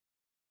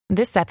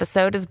This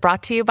episode is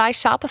brought to you by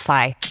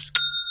Shopify.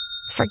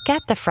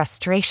 Forget the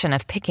frustration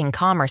of picking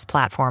commerce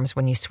platforms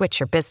when you switch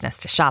your business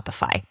to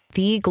Shopify,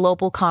 the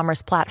global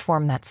commerce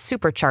platform that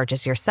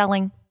supercharges your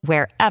selling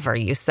wherever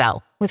you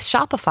sell. With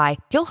Shopify,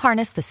 you'll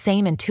harness the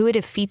same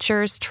intuitive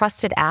features,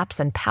 trusted apps,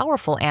 and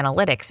powerful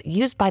analytics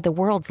used by the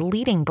world's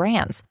leading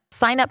brands.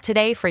 Sign up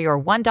today for your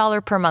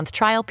 $1 per month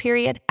trial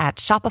period at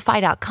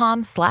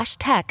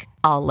shopify.com/tech,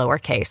 all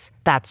lowercase.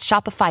 That's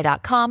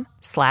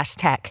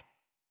shopify.com/tech.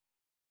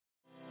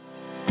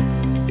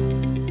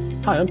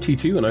 Hi, I'm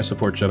T2 and I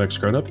support Gen X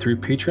Grown Up through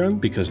Patreon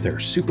because they're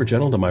super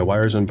gentle to my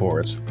wires and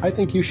boards. I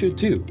think you should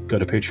too. Go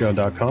to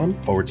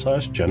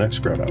patreon.com/Gen X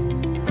Grown Up.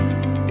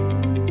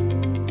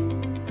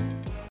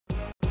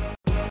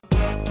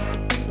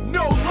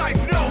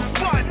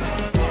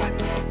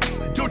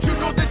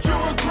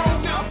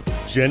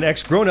 Gen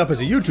X Grown Up is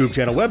a YouTube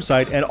channel,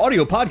 website, and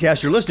audio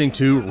podcast you're listening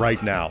to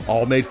right now.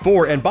 All made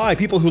for and by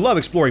people who love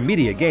exploring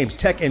media, games,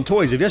 tech, and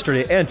toys of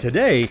yesterday and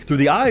today through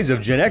the eyes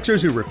of Gen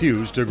Xers who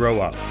refuse to grow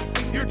up.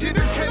 Your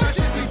dinner cannot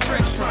just be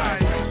French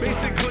fries.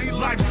 Basically,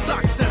 life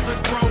sucks as a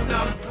grown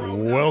up.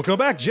 Welcome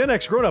back, Gen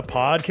X Grown Up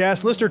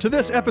podcast listener, to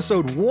this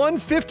episode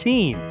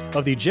 115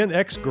 of the Gen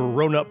X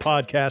Grown Up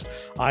podcast.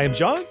 I am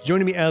John.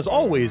 Joining me as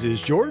always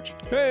is George.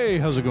 Hey,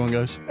 how's it going,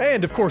 guys?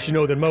 And of course, you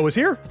know that Mo is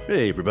here.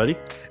 Hey, everybody.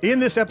 In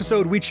this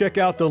episode, we check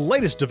out the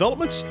latest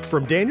developments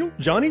from Daniel,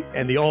 Johnny,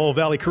 and the All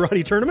Valley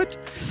Karate Tournament.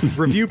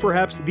 Review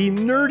perhaps the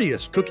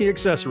nerdiest cooking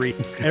accessory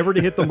ever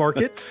to hit the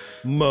market,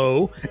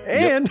 Mo,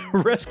 and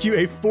rescue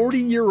a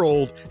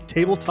 40-year-old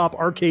tabletop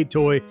arcade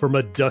toy from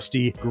a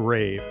dusty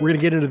grave. We're going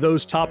to get into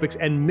those topics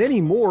and many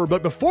more,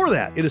 but before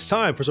that, it is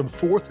time for some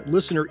fourth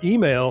listener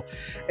email.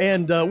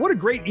 And what a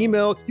great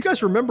email. You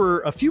guys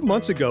remember a few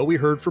months ago, we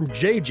heard from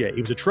JJ.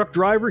 He was a truck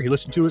driver. He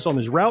listened to us on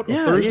his route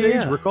on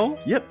Thursdays, recall?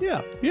 Yep.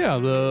 Yeah. Yeah,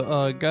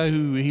 the guy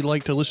who he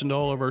liked to listen to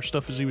all of our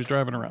stuff as he was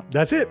driving around.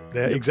 That's it.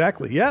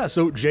 Exactly. Yeah.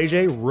 So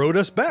JJ wrote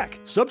us back.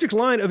 Subject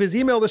line of his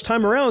email this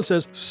time around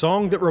says,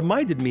 "Song that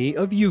reminded me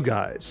of you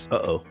guys."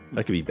 Uh-oh.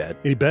 That could be bad.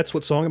 Any bets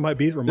what song it might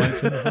be that reminds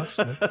him of us?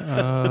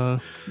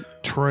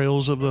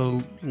 Trails of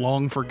the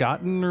Long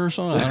Forgotten or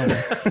something? I don't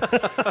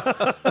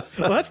know.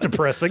 Well, that's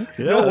depressing.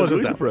 Yeah, no, it wasn't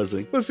really that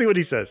depressing. Let's see what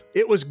he says.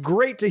 "It was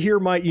great to hear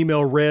my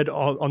email read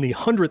on the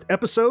 100th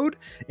episode.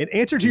 In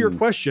answer to your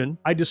question,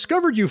 I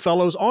discovered you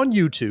fellows on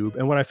YouTube,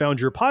 and when I found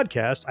your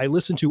podcast, I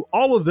listened to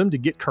all of them to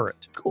get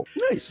current." Cool.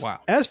 Nice. Wow.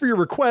 As for your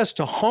request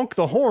to honk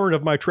the horn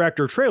of my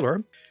tractor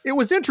trailer, it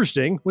was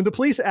interesting. When the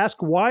police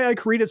asked why I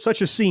created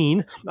such a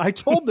scene, I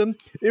told them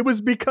it was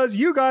because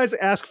you guys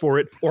asked for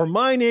it, or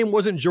my name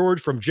wasn't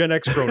George from Gen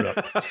X Grown Up.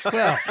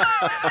 Well,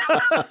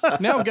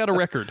 now I've got a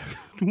record.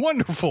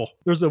 Wonderful.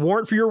 There's a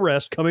warrant for your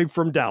arrest coming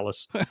from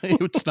Dallas.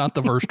 It's not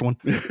the first one.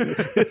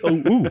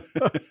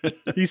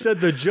 He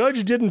said the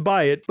judge didn't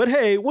buy it, but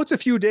hey, what's a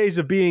few days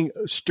of being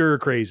stir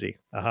crazy?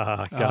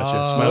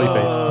 Gotcha.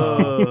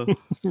 Smiley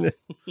face.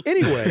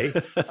 Anyway,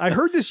 I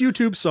heard this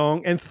YouTube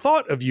song and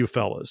thought of you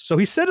fellas. So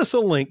he sent us a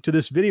link to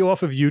this video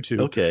off of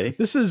YouTube. Okay.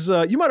 This is,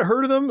 you might have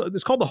heard of them.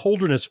 It's called the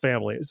Holderness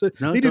Family.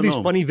 They do these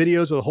funny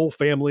videos with the whole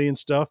family and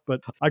stuff,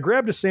 but I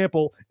grabbed a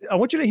sample. I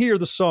want you to hear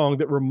the song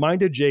that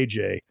reminded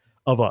JJ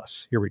of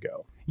us. Here we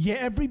go. Yeah,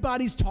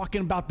 everybody's talking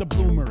about the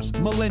boomers,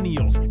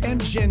 millennials,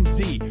 and Gen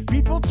Z.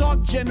 People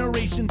talk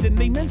generations and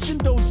they mention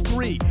those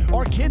three.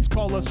 Our kids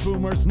call us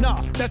boomers.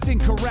 Nah, that's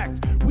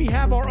incorrect. We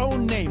have our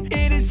own name.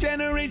 It is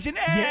Generation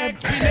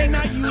X. Yeah, they may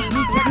not use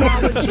new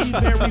technology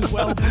very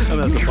well. I'm going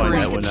to have to find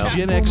that one now.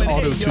 Gen X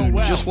Auto-Tune,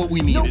 just what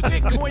we needed. No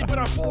Bitcoin, but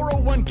our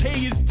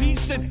 401k is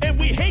decent. And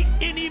we hate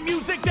any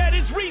music that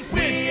is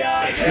recent. We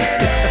are Gen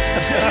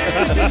X. Gen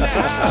X is in the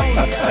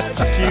house.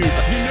 Cute.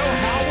 You know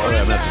how All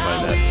right, I'm going to have to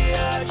find that. we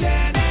are Gen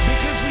X.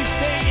 Because we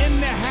say in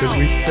the house. Because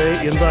we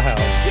say in the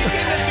house.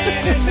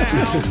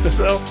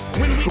 So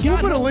we'll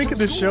put a link in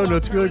the show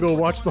notes if you want to go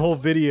watch the whole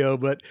video,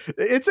 but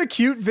it's a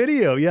cute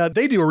video. Yeah,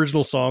 they do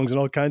original songs and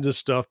all kinds of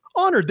stuff.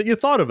 Honored that you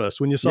thought of us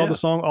when you saw the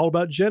song all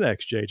about Gen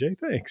X, JJ.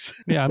 Thanks.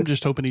 Yeah, I'm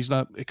just hoping he's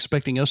not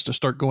expecting us to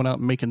start going out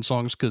and making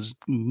songs because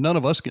none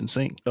of us can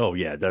sing. Oh,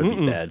 yeah, that would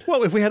be bad.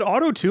 Well, if we had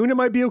auto-tune, it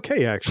might be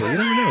okay, actually. You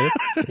never know.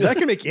 That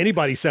can make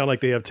anybody sound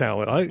like they have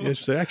talent.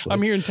 Actually.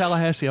 I'm here in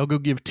Tallahassee. I'll go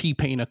give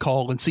T-Pain a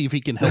call and see if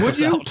he can help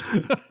us out.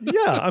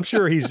 Yeah, I'm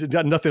sure he's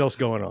got nothing else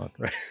going on.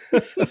 Right?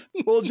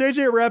 Well,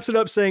 JJ wraps it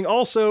up saying,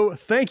 also,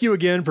 thank you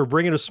again for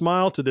bringing a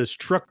smile to this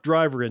truck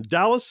driver in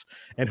Dallas,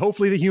 and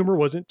hopefully the humor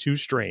wasn't too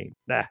strained.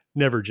 Nah,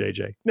 never,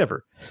 JJ.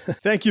 Never.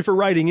 Thank you for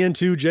writing in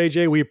too,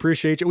 JJ. We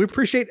appreciate you. We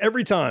appreciate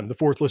every time the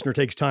fourth listener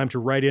takes time to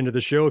write into the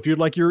show. If you'd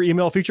like your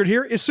email featured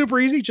here, it's super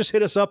easy. Just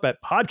hit us up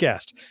at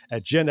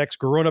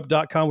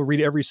podcast@genxgrownup.com. We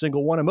read every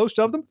single one, and most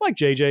of them, like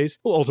JJ's,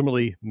 will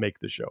ultimately make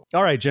the show.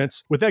 All right,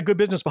 gents, with that good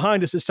business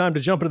behind us, it's time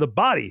to jump into the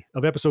body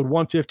of episode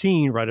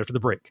 115 right after the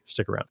break.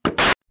 Stick around.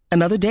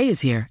 Another day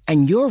is here,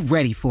 and you're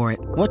ready for it.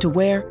 What to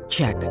wear?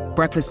 Check.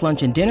 Breakfast,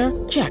 lunch, and dinner?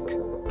 Check.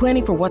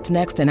 Planning for what's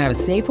next and how to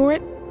save for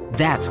it?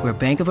 That's where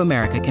Bank of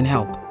America can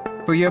help.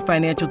 For your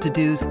financial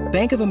to-dos,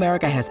 Bank of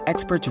America has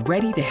experts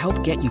ready to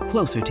help get you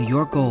closer to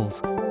your goals.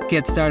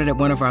 Get started at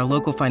one of our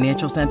local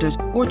financial centers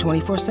or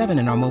 24/7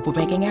 in our mobile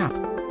banking app.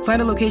 Find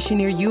a location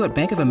near you at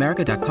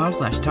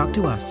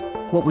bankofamerica.com/talktous.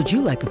 What would you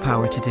like the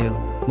power to do?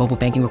 Mobile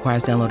banking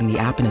requires downloading the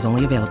app and is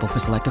only available for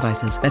select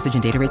devices. Message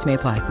and data rates may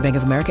apply. Bank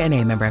of America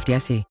N.A., member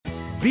FDIC.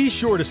 Be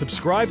sure to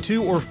subscribe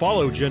to or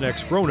follow Gen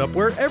X Grown Up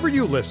wherever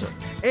you listen.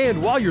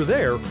 And while you're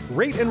there,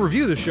 rate and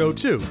review the show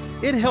too.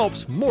 It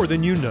helps more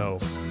than you know.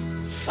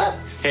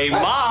 Hey,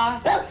 Ma,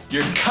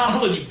 your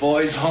college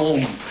boy's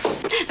home.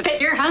 I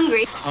bet you're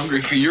hungry.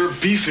 Hungry for your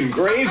beef and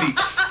gravy.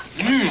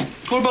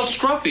 What about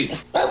Scruffy?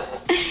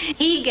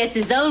 He gets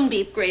his own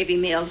beef gravy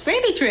meal.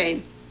 Gravy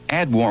Train.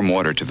 Add warm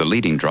water to the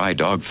leading dry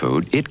dog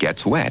food, it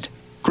gets wet.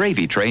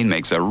 Gravy Train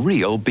makes a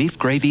real beef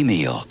gravy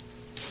meal.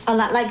 A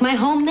lot like my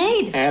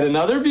homemade. Add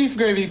another beef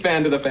gravy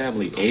fan to the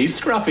family. Hey,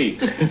 Scruffy.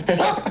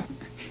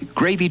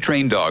 Gravy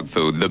Train dog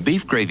food, the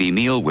beef gravy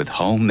meal with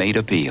homemade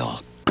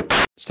appeal.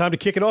 It's time to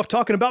kick it off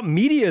talking about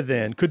media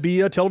then. Could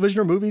be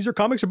television or movies or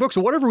comics or books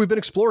or whatever we've been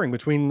exploring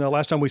between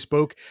last time we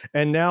spoke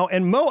and now.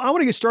 And Mo, I want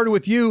to get started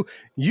with you.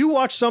 You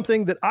watched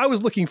something that I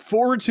was looking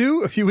forward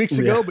to a few weeks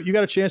ago, but you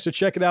got a chance to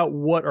check it out.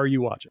 What are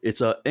you watching? It's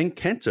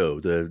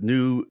Encanto, the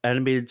new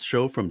animated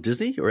show from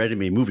Disney, or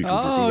animated movie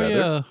from Disney,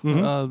 rather.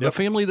 Yeah. The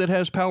family that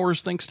has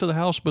powers thanks to the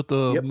house, but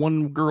the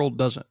one girl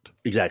doesn't.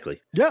 Exactly.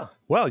 Yeah.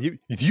 Wow, you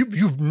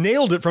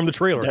nailed it from the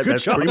trailer. Good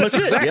that's job. Pretty much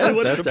That's it. exactly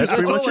what that's it's about.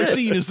 pretty That's much all I've it.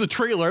 seen is the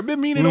trailer. I've been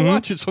meaning to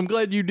watch it, so I'm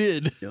glad you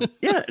did.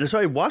 Yeah, and so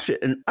I watched it,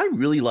 and I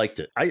really liked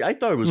it. I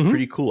thought it was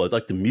pretty cool. I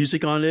liked the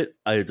music on it.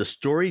 The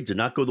story did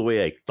not go the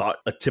way I thought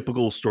a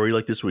typical story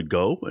like this would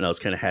go, and I was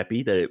kind of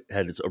happy that it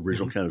had its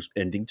original kind of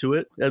ending to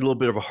it. It had a little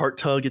bit of a heart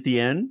tug at the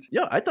end.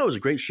 Yeah, I thought it was a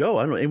great show.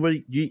 I don't know,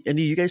 any of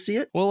you guys see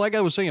it? Well, like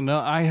I was saying, no,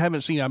 I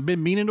haven't seen it. I've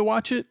been meaning to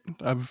watch it.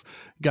 I've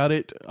got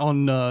it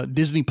on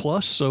Disney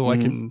Plus, so I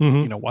can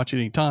watch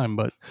it anytime.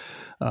 But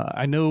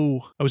I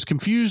know I was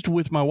confused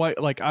with my wife.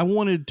 Like, I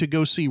wanted to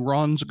go see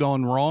Ron's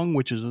Gone Wrong,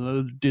 which is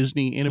another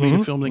Disney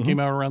animated film that came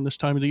out around this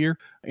time of the year.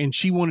 And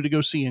she wanted to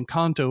go see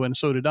Encanto, and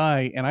so did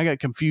I. And I got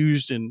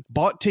confused and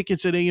bought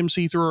tickets at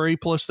AMC through our A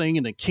Plus thing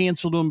and then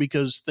canceled them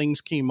because things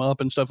came up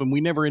and stuff. And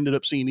we never ended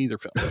up seeing either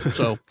film.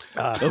 So,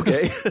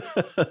 okay.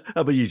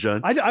 How about you,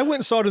 John? I went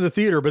and saw it in the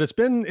theater, but it's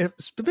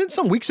been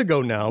some weeks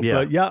ago now. Yeah.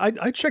 But yeah,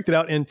 I checked it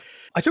out, and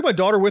I took my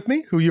daughter with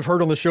me, who you've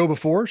heard on the show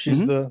before.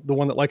 She's the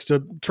one that likes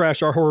to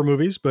trash our horror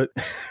movies, but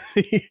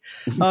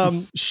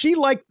she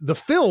liked the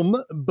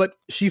film, but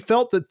she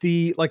felt that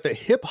the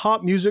hip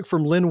hop music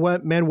from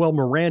Lin-Manuel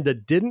Miranda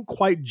didn't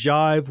quite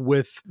jive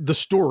with the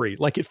story.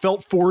 Like, it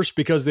felt forced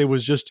because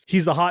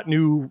he's the hot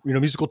new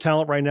musical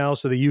talent right now,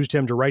 so they used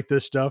him to write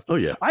this stuff. Oh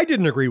yeah, I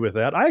didn't agree with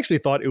that. I actually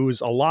thought it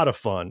was a lot of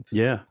fun.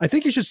 Yeah, I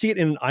think you should see it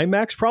in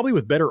IMAX probably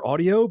with better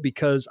audio,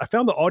 because I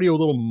found the audio a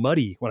little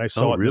muddy when I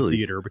saw it in the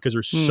theater because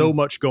there's so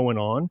much going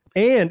on,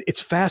 and it's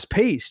fast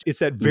paced. It's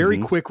that very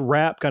quick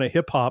rap kind of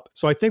hip hop.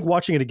 So I think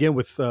watching it again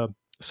with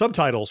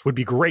subtitles would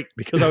be great,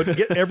 because I would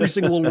get every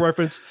single little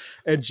reference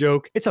and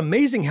joke. It's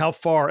amazing how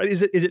far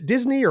is it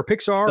Disney or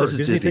Pixar or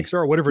Disney Pixar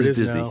or whatever it is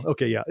Disney. now.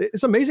 Okay, yeah,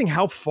 it's amazing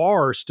how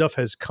far stuff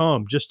has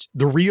come. Just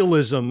the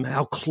realism,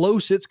 how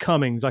close it's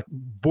coming, like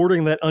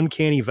bordering that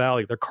uncanny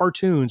valley. They're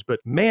cartoons,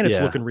 but man,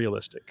 it's looking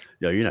realistic.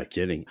 Yeah, you're not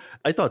kidding.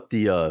 I thought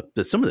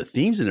that some of the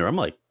themes in there, I'm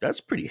like, that's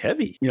pretty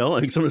heavy.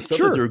 Like some of the stuff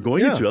that they were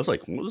going into, I was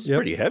like, well, this is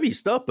pretty heavy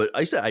stuff. But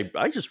I said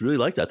I just really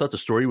liked it. I thought the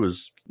story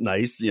was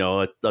nice.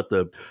 I thought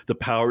the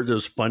power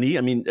was funny.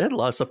 I mean, it had a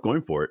lot of stuff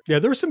going for it. Yeah,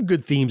 there were some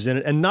good themes in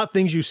it, and not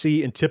things you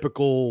see in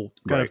typical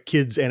kind of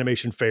kids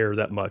animation fare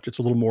that much. It's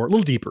a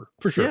little deeper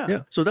for sure.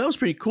 Yeah. So that was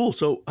pretty cool.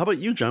 So how about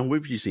you, John? What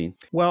have you seen?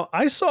 Well,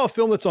 I saw a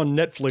film that's on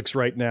Netflix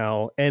right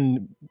now,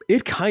 and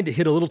it kind of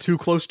hit a little too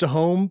close to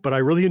home, but I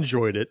really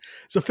enjoyed it.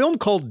 It's a film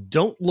called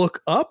Don't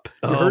Look Up.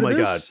 Oh my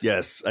God.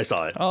 Yes, I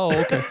saw it. Oh,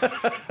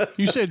 okay.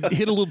 You said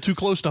hit a little too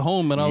close to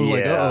home, and I was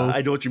like, uh-oh.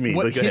 I know what you mean.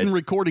 What hidden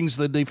recordings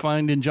did they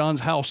find in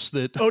John's house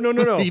that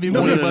no. he didn't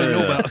want anybody to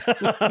know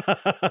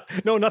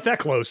about? No, not that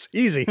close.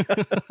 Easy.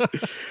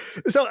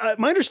 So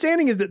my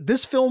understanding is that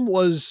this film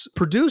was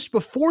produced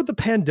before the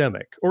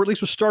pandemic, or at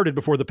least was started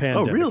before the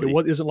pandemic. Oh, really?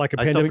 It isn't like a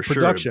pandemic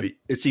production. Sure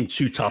it seemed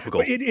too topical.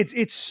 But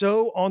it's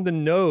so on the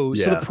nose.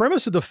 Yeah. So the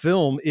premise of the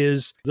film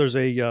is there's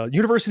a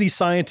university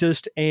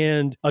scientist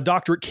and a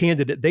doctorate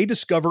candidate. They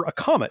discover a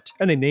comet,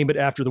 and they name it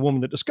after the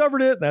woman that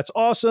discovered it. That's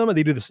awesome. And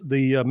they do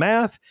the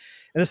math.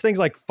 And this thing's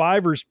like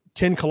 5 or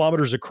 10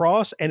 kilometers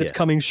across, and it's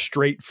coming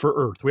straight for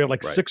Earth. We have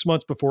 6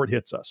 months before it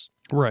hits us.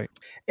 Right.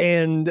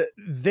 And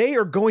they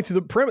are going through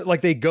the premise, like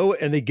they go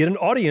and they get an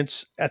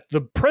audience at the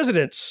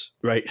president's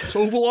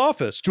Oval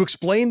Office to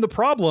explain the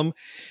problem.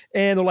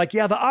 And they're like,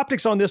 yeah, the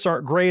optics on this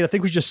aren't great. I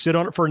think we just sit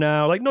on it for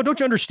now. Like, no, don't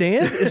you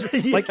understand?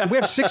 Like, we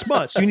have 6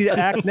 months. You need to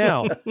act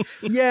now.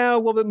 Yeah,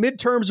 well, the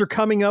midterms are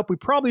coming up. We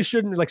probably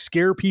shouldn't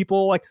scare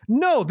people. Like,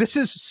 no, this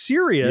is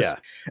serious. Yeah.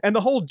 And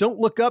the whole Don't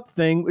Look Up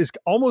thing is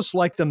almost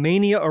like the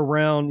mania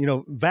around,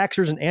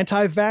 vaxxers and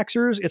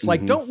anti-vaxxers. It's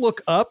like, don't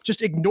look up,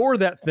 just ignore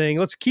that thing.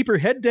 Let's keep your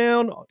head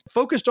down,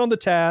 focused on the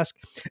task.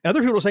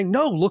 Other people are saying,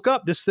 no, look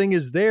up. This thing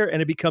is there.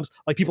 And it becomes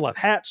like people have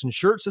hats and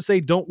shirts that say,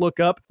 don't look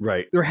up.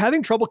 Right. They're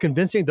having trouble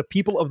convincing the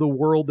people of the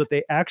world that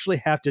they actually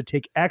have to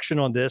take action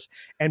on this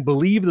and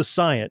believe the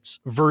science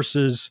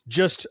versus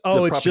just,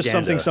 it's just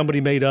something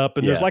somebody made up.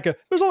 And there's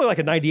only like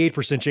a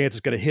 98% chance it's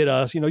going to hit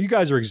us. You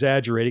guys are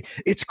exaggerating.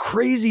 It's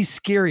crazy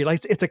scary.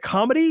 Like it's a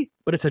comedy,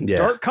 but it's a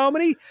dark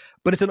comedy,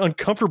 but it's an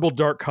uncomfortable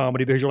dark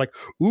comedy because you're like,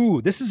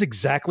 ooh, this is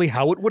exactly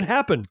how it would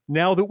happen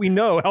now that we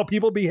know how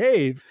people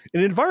behave in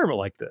an environment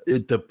like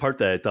this. The part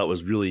that I thought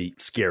was really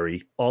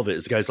scary, all of it,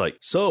 is the guy's like,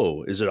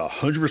 so is it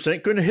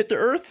 100% going to hit the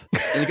Earth?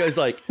 And the guy's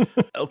like,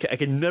 okay, I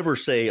can never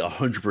say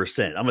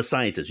 100%. I'm a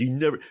scientist. You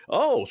never,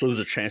 so there's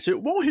a chance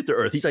it won't hit the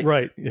Earth. He's like,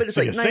 right. But it's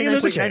like, saying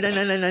there's a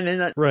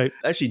chance. Right.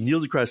 Actually,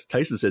 Neil deGrasse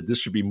Tyson said this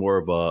should be more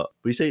of a, what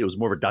do you say? It was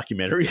more of a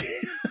documentary.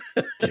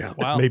 Yeah,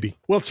 wow. Maybe.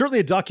 Well, it's certainly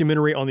a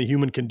documentary on the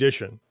human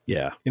condition.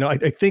 Yeah. I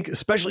think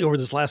especially over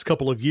this last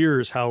couple of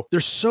years, how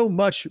there's so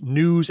much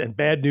news and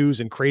bad news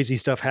and crazy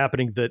stuff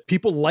happening that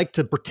people like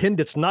to pretend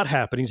it's not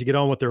happening to get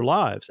on with their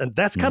lives. And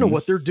that's kind of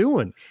what they're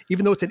doing,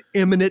 even though it's an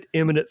imminent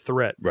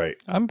threat. Right.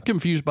 I'm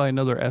confused by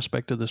another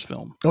aspect of this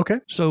film. Okay.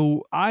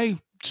 So I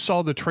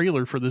saw the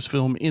trailer for this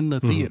film in the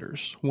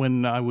theaters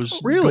when I was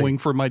going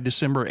for my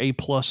December A+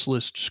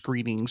 list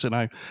screenings. And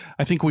I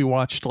think we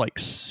watched like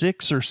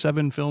 6 or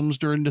 7 films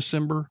during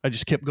December. I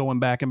just kept going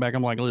back and back.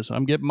 I'm like, listen,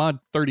 I'm getting my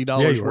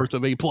 $30 worth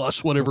of A+,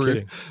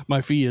 whatever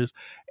my fee is.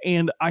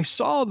 And I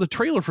saw the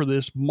trailer for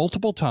this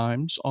multiple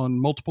times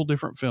on multiple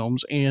different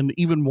films. And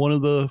even one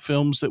of the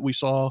films that we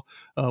saw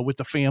with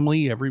the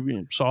family,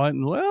 everyone saw it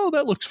and, well,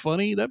 that looks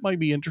funny. That might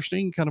be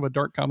interesting, kind of a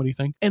dark comedy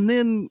thing. And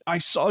then I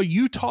saw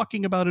you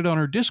talking about it on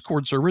our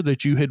Discord server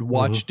that you had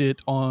watched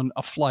it on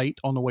a flight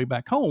on the way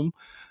back home.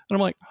 And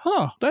I'm like,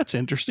 that's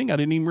interesting. I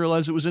didn't even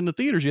realize it was in the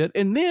theaters yet.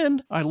 And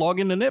then I log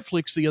into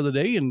Netflix the other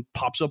day and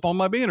pops up on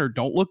my banner,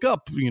 don't look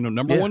up,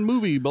 number one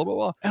movie, blah, blah,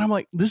 blah. And I'm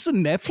like, this is a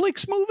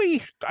Netflix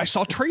movie? I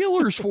saw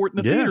trailers for it in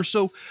the theater.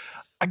 So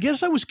I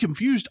guess I was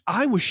confused.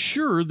 I was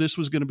sure this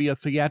was going to be a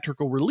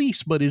theatrical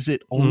release, but is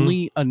it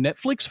only a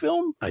Netflix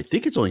film? I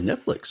think it's only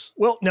Netflix.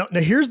 Well, now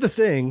here's the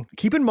thing.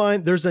 Keep in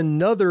mind, there's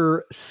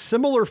another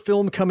similar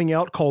film coming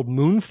out called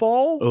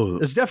Moonfall. Oh,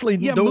 it's definitely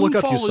don't look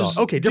up. You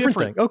saw. Okay, different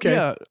thing. Okay,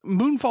 yeah,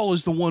 Moonfall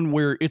is the one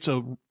where it's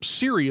a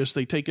serious.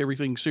 They take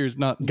everything serious.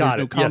 There's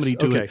no comedy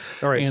to it.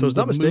 All right, and so it's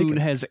not mistaken. The moon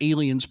has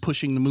aliens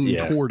pushing the moon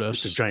toward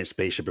us. It's a giant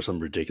spaceship or some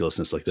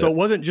ridiculousness like that. So it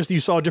wasn't just you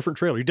saw a different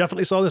trailer. You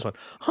definitely saw this one.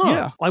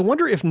 Yeah. I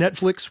wonder if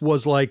Netflix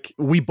was like,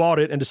 we bought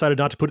it and decided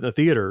not to put it in the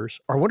theaters.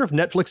 Or I wonder if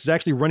Netflix is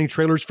actually running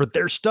trailers for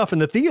their stuff in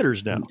the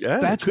theaters now. Yeah,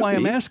 that's why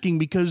I'm asking,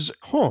 because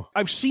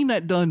I've seen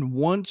that done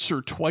once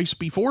or twice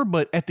before,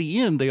 but at the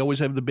end, they always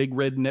have the big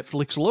red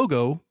Netflix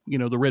logo,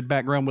 the red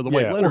background with the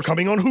white letters. Or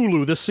coming on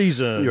Hulu this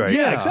season. Right.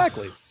 Yeah,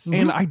 exactly.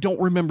 And I don't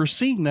remember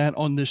seeing that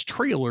on this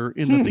trailer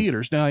in the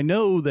theaters. Now, I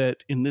know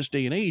that in this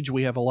day and age,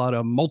 we have a lot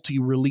of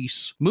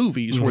multi-release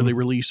movies where they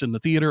release in the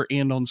theater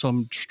and on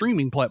some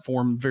streaming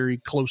platform very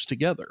close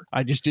together.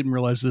 I just didn't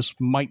realize this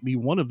might be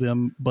one of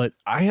them, but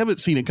I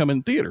haven't seen it come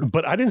in theater.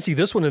 But I didn't see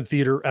this one in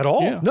theater at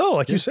all. Yeah. No,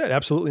 like you said,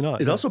 absolutely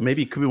not. It also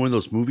maybe could be one of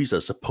those movies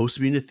that's supposed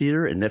to be in the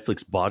theater and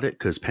Netflix bought it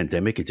because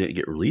pandemic, it didn't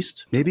get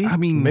released. Maybe? I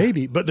mean,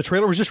 maybe. But the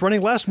trailer was just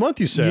running last month,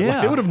 you said. Yeah.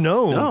 Like, they would have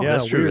known. No,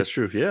 that's true. That's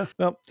true. Yeah.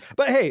 Well,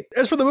 but hey,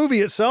 as for the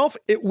movie itself,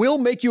 it will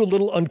make you a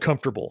little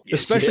uncomfortable,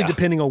 especially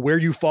depending on where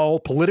you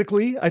fall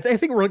politically. I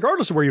think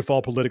regardless of where you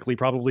fall politically,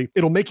 probably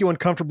it'll make you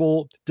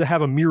uncomfortable to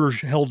have a mirror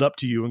held up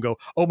to you and go,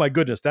 oh my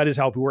goodness, that is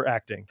how people are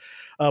acting.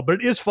 But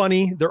it is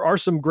funny. There are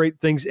some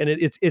great things in it.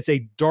 It's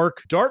a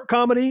dark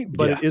comedy,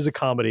 but it is a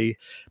comedy.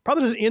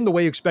 Probably doesn't end the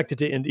way you expect it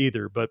to end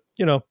either, but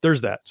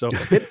there's that. So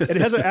it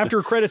has an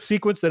after credit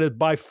sequence that is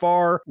by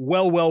far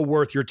well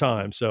worth your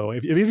time. So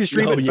if you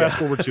stream it and fast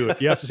forward to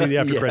it, you have to see the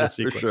after credit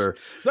sequence. For sure.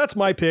 So that's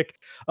my pick.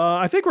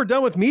 I think we're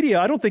done with media.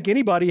 I don't think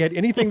anybody had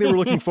anything they were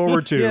looking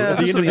forward to at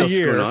the end of the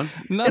year.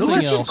 Nothing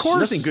else. Of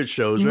course, nothing good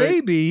shows,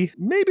 right?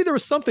 Maybe there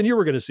was something you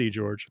were going to see,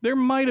 George. There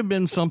might have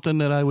been something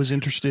that I was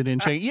interested in.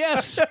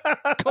 Yes,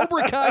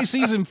 Cobra Kai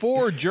season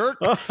 4, jerk.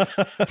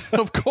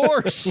 Of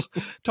course.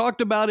 Talked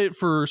about it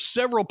for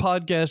several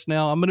podcasts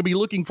now. I'm going to be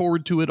looking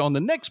forward to it on the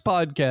next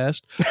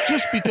podcast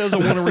just because I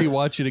want to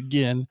rewatch it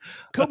again.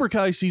 Cobra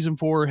Kai season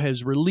 4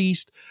 has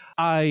released.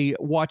 I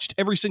watched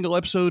every single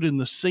episode in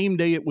the same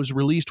day it was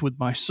released with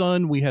my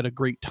son. We had a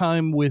great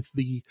time with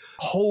the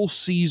whole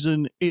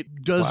season.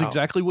 It does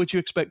exactly what you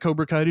expect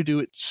Cobra Kai to do.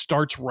 It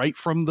starts right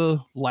from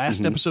the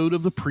last episode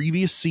of the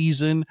previous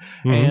season.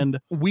 And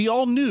we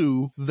all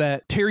knew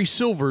that Terry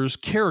Silver's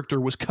character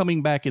was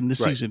coming back in this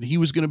season. He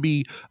was going to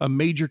be a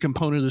major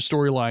component of the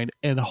storyline.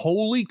 And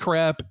holy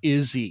crap,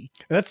 is he.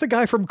 That's the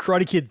guy from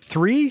Karate Kid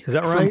 3? Is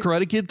that right? From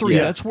Karate Kid 3.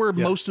 Yeah. That's where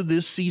most of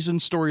this season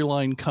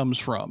storyline comes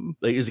from.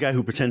 Like, is the guy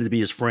who pretended to be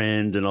his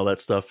friend and all that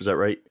stuff. Is that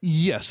right?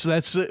 Yes,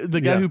 that's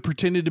the guy who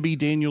pretended to be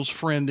Daniel's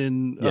friend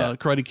in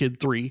Karate Kid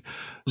 3.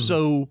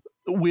 So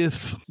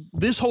with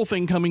this whole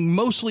thing coming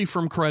mostly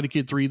from Karate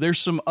Kid 3, there's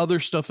some other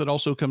stuff that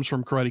also comes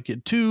from Karate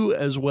Kid 2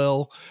 as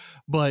well.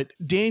 But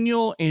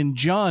Daniel and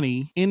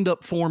Johnny end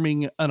up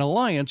forming an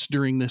alliance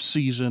during this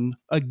season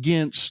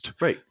against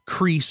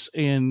Kreese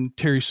and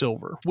Terry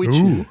Silver, which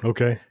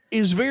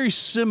is very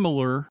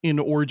similar in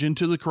origin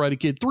to the Karate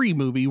Kid 3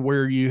 movie,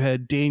 where you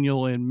had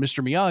Daniel and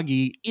Mr.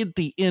 Miyagi at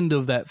the end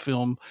of that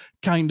film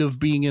kind of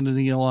being in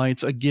the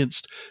alliance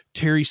against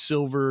Terry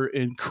Silver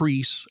and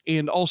Kreese.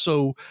 And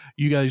also,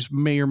 you guys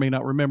may or may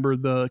not remember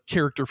the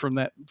character from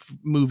that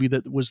movie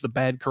that was the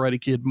bad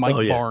Karate Kid,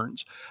 Mike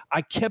Barnes.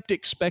 I kept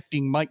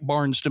expecting Mike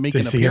Barnes to make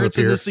an appearance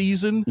in the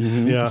season.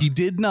 He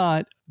did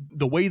not.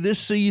 The way this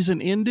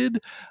season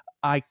ended,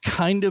 I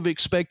kind of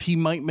expect he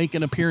might make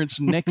an appearance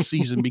next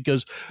season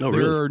because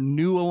there are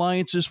new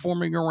alliances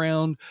forming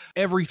around.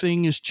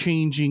 Everything is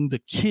changing. The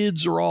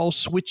kids are all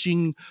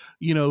switching,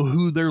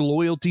 who their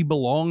loyalty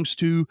belongs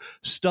to.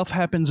 Stuff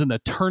happens in the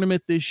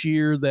tournament this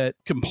year that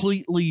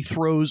completely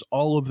throws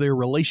all of their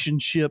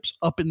relationships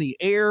up in the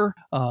air.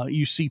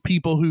 You see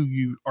people who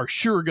you are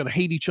sure are going to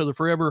hate each other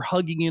forever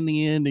hugging in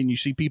the end, and you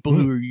see people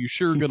who are you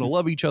sure going to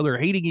love each other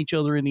hating each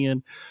other in the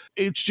end.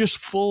 It's just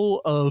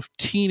full of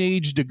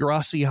teenage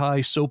Degrassi High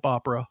soap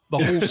opera the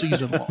whole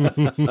season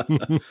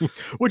long.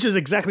 Which is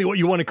exactly what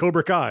you want in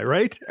Cobra Kai,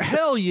 right?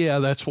 Hell yeah,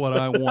 that's what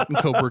I want in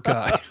Cobra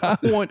Kai. I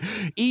want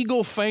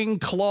Eagle Fang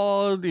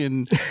Clawed,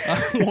 and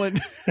I want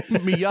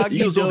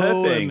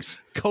Miyagi-Do and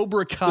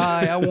Cobra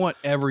Kai. I want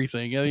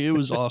everything. It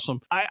was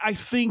awesome. I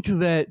think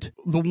that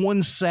the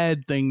one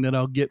sad thing that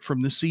I'll get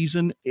from this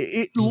season,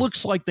 it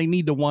looks like they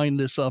need to wind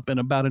this up in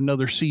about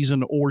another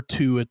season or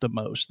two at the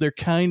most. They're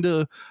kind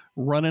of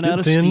running out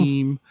of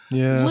steam.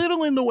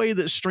 Little in the way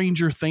that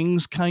Stranger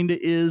Things kind of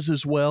is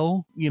as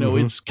well.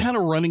 It's kind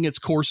of running its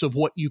course of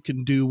what you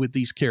can do with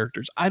these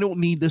characters. I don't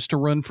need this to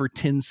run for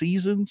 10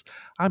 seasons.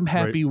 I'm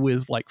happy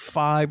with like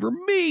 5 or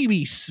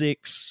maybe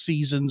 6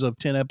 seasons of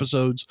 10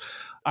 episodes.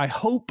 I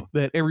hope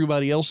that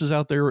everybody else is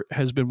out there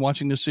has been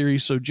watching this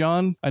series. So,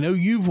 John, I know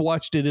you've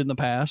watched it in the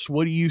past.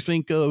 What do you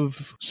think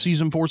of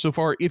season 4 so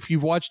far? If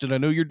you've watched it, I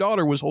know your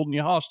daughter was holding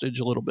you hostage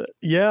a little bit.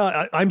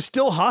 Yeah, I'm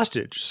still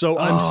hostage. So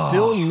I'm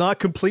still not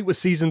complete with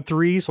season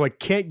 3, so I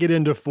can't get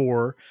into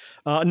 4.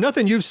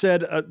 Nothing you've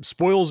said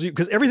spoils you,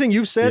 because everything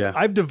you've said,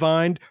 I've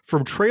divined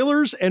from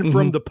trailers and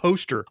from the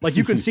poster. Like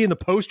you can see in the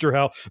poster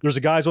how there's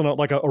a guys on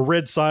a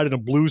red side and a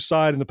blue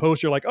side in the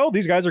poster. You're like, oh,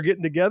 these guys are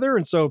getting together.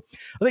 And so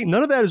I think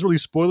none of that is really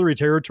spoilery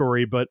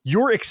territory, but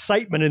your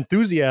excitement,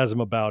 enthusiasm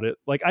about it.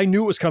 Like I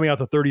knew it was coming out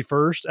the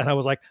 31st, and I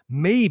was like,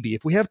 maybe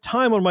if we have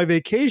time on my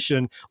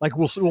vacation, like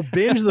we'll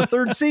binge the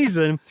 3rd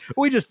season.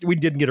 We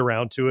didn't get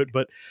around to it,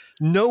 but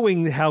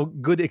knowing how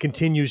good it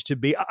continues to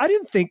be, I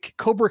didn't think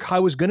Cobra Kai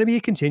was going to be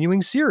a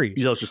continuing series.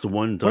 It's just the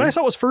one done. When I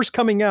saw it was first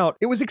coming out,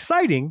 it was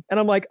exciting, and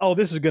I'm like, oh,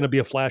 this is going to be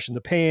a flash in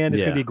the pan.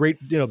 It's going to be a great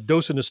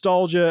dose of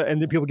nostalgia,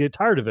 and then people get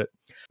tired of it.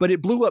 But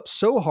it blew up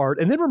so hard.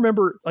 And then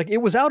remember, like it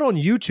was out on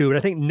YouTube, and I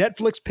think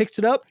Netflix picked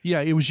it up.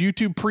 Yeah, it was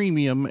YouTube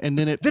Premium, and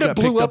then it got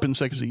blew picked up in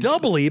second season.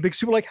 Doubly, because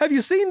people were like, have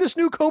you seen this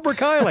new Cobra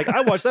Kai? Like,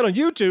 I watched that on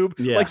YouTube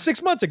like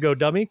 6 months ago,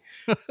 dummy.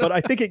 But I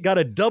think it got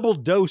a double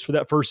dose for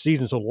that first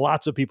season, so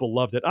lots of people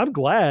loved it. I'm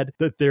glad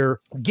that they're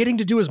getting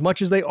to do as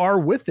much as they are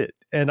with it,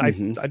 and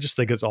I just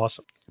think it's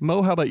awesome.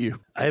 Mo, how about you?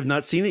 I have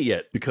not seen it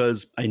yet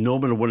because I know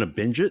I'm going to want to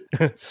binge it.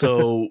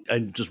 So I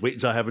just wait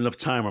until I have enough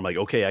time. I'm like,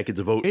 okay, I could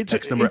devote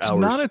X number of hours. It's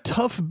not a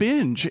tough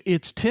binge.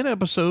 It's 10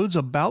 episodes,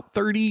 about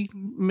 30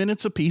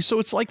 minutes a piece. So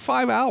it's like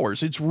 5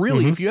 hours. It's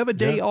really, if you have a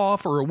day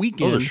off or a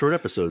weekend. Oh, they're short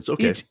episodes.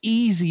 Okay. It's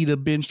easy to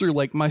binge through.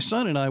 Like my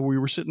son and I, we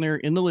were sitting there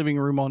in the living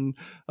room on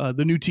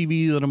the new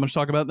TV that I'm going to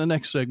talk about in the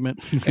next segment.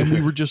 And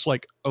we were just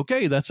like,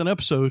 okay, that's an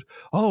episode.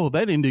 Oh,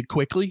 that ended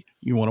quickly.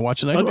 You want to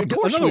watch the next one? Of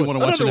course we want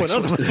to watch the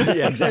next one.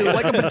 Yeah, exactly. It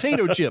was like a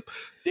potato chip.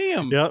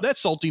 Damn, that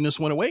saltiness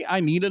went away. I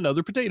need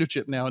another potato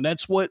chip now. And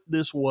that's what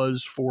this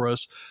was for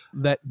us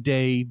that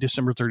day,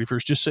 December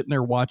 31st, just sitting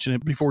there watching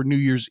it before New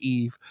Year's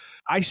Eve.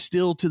 I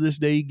still to this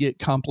day get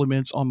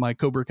compliments on my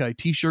Cobra Kai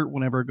t-shirt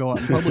whenever I go out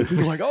in public.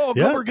 People are like, oh,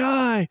 Cobra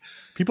Kai.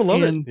 People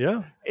love it.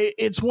 Yeah.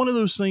 It's one of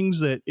those things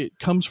that it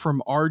comes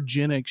from our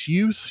Gen X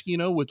youth,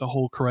 with the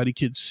whole Karate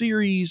Kid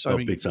series. I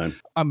mean, big time.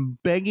 I'm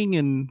begging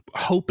and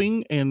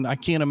hoping, and I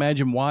can't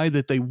imagine why,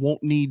 that they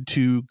won't need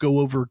to go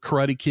over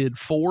Karate Kid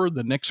 4,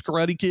 the next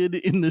Karate Kid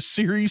in this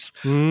series.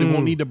 They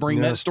won't need to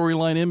bring that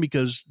storyline in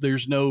because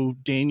there's no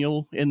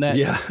Daniel in that.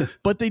 Yeah.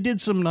 But they did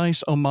some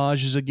nice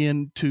homages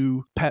again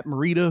to Pat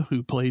Morita,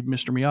 who played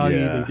Mr. Miyagi.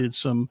 Yeah. They did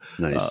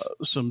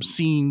some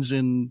scenes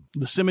in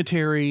the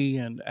cemetery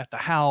and at the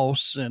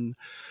house, and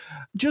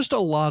just a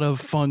lot of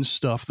fun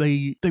stuff.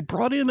 They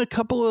brought in a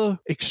couple of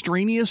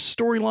extraneous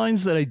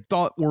storylines that I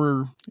thought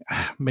were,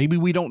 maybe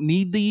we don't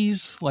need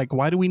these. Like,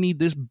 why do we need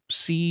this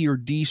C or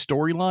D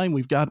storyline?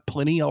 We've got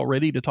plenty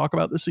already to talk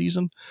about this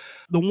season.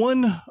 The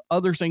one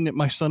other thing that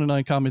my son and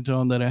I commented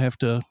on that I have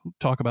to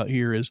talk about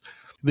here is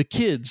the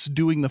kids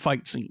doing the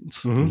fight scenes.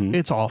 Mm-hmm.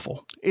 It's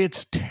awful.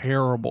 It's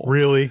terrible.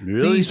 Really?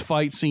 These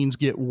fight scenes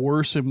get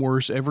worse and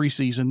worse every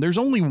season. There's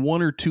only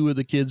 1 or 2 of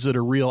the kids that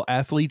are real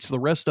athletes. The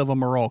rest of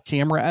them are all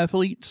camera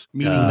athletes,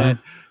 meaning that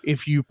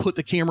if you put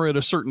the camera at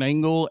a certain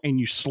angle and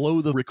you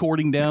slow the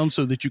recording down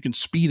so that you can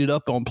speed it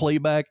up on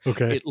playback,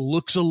 it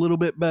looks a little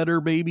bit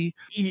better, baby.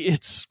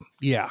 It's,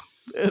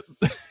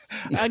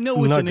 I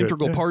know it's an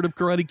integral part of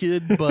Karate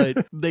Kid, but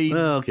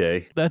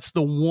that's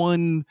the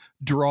one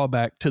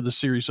drawback to the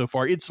series so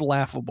far. It's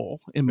laughable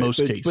in most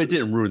cases. But it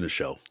didn't ruin the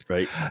show,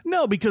 right?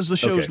 No, because the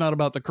show's not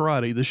about the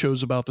karate. The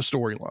show's about the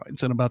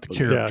storylines and about the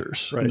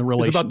characters and the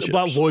relationships. It's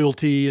about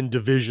loyalty and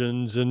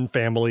divisions and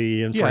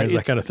family and friends,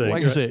 that kind of thing.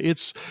 Like I said,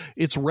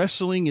 it's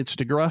wrestling, it's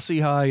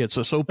Degrassi High, it's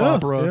a soap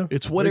opera,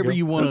 it's whatever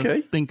you want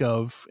to think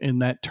of in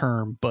that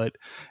term, but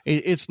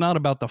it's not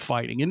about the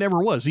fighting. It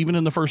never was, even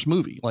in the first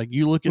movie. Like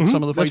you look at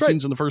some of the fight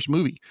scenes in the first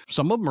movie,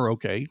 some of them are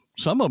okay,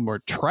 some of them are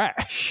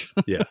trash.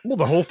 Well,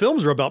 the whole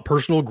films are about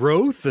personal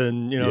growth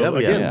and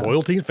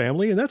loyalty and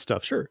family and that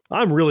stuff. Sure.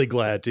 I'm really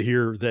glad to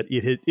hear that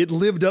it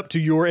lived up to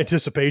your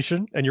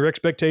anticipation and your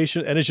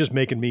expectation, and it's just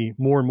making me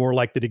more and more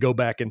likely to go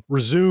back and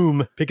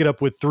pick it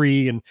up with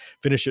 3 and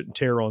finish it and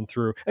tear on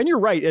through. And you're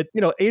right, at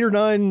 8 or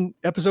 9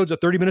 episodes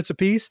at 30 minutes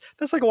apiece,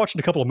 that's like watching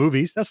a couple of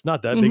movies. That's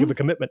not that big of a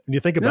commitment when you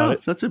think about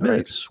it. That's it.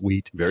 Right,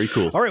 sweet. Very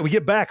cool. All right, we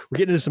get back. We're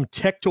getting into some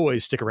tech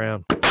toys. Stick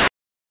around.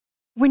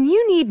 When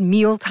you need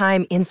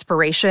mealtime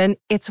inspiration,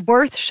 it's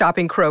worth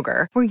shopping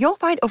Kroger, where you'll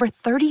find over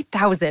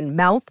 30,000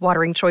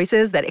 mouth-watering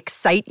choices that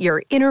excite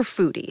your inner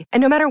foodie. And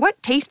no matter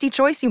what tasty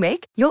choice you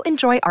make, you'll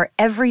enjoy our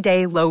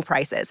everyday low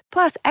prices,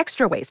 plus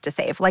extra ways to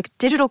save, like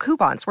digital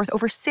coupons worth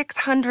over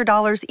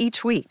 $600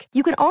 each week.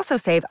 You can also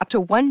save up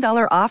to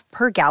 $1 off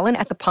per gallon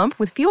at the pump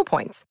with fuel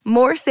points.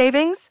 More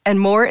savings and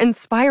more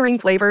inspiring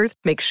flavors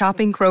make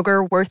shopping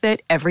Kroger worth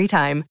it every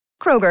time.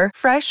 Kroger,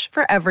 fresh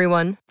for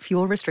everyone.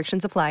 Fuel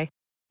restrictions apply.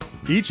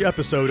 Each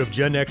episode of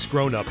Gen X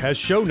Grown Up has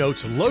show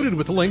notes loaded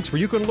with links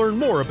where you can learn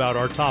more about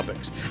our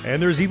topics.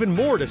 And there's even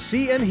more to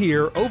see and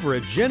hear over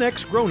at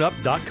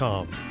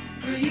genxgrownup.com.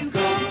 Where you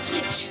go,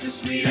 switch to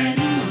sweet and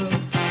low.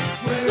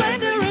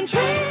 Slender and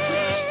trim,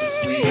 switch to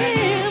sweet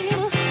and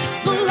low.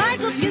 The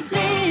light up you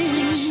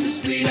sing, switch to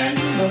sweet and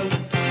low.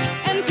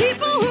 And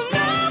people who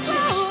know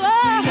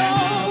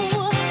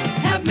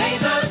have made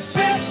the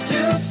switch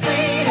to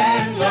sweet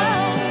and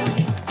low.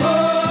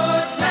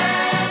 Put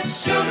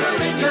less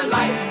sugar in your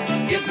life.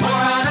 Get more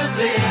out of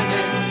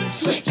living.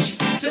 Switch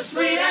to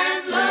sweet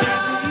and low.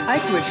 I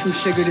switched from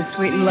sugar to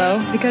sweet and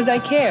low because I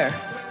care.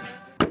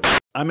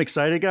 I'm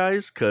excited,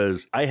 guys,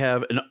 because I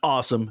have an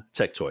awesome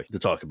tech toy to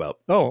talk about.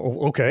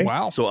 Oh, okay.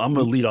 Wow. So I'm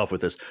going to lead off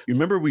with this. You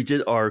remember we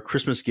did our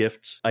Christmas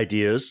gift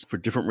ideas for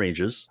different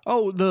ranges?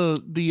 Oh,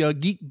 the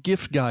Geek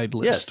Gift Guide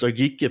list. Yes, our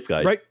Geek Gift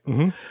Guide. Right.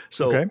 Mm-hmm.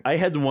 So I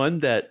had one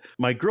that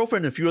my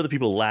girlfriend and a few other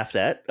people laughed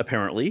at,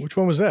 apparently. Which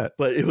one was that?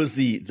 But it was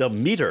the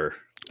meter.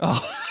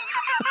 Oh.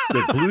 The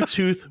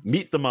Bluetooth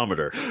meat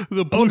thermometer.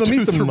 The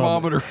Bluetooth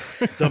thermometer.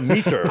 The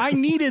meter. I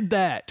needed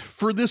that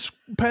for this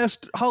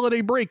past holiday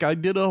break. I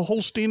did a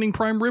whole standing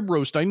prime rib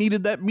roast. I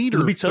needed that meter.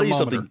 Let me tell you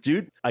something,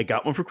 dude. I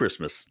got one for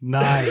Christmas.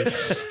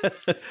 Nice.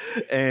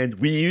 And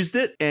we used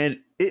it, and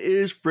it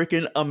is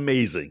freaking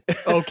amazing.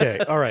 Okay.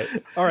 All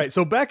right.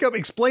 So back up,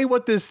 explain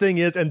what this thing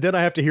is, and then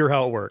I have to hear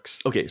how it works.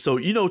 Okay. So,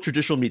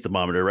 traditional meat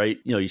thermometer, right?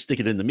 You stick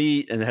it in the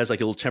meat, and it has like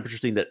a little temperature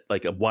thing that,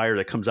 like a wire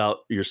that comes out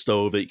your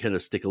stove that you kind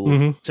of stick a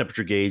little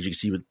temperature gauge. You can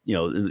see what,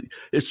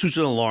 it shoots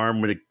an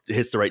alarm when it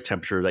hits the right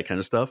temperature, that kind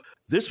of stuff.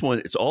 This one,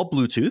 it's all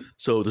Bluetooth.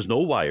 So there's no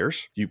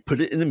wires. You put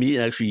it in the meat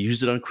and actually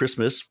use it on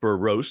Christmas for a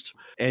roast.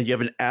 And you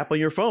have an app on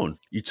your phone.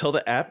 You tell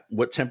the app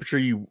what temperature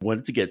you want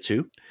it to get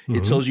to.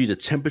 It tells you the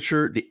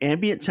temperature, the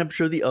ambient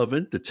temperature of the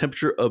oven, the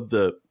temperature of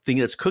the thing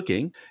that's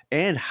cooking,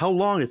 and how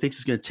long it thinks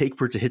it's going to take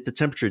for it to hit the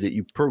temperature that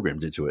you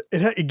programmed into it.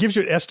 It gives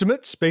you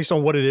estimates based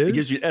on what it is? It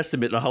gives you an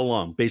estimate on how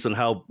long, based on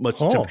how much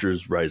the temperature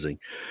is rising.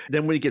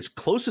 Then when it gets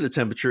close to the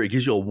temperature, it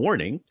gives you a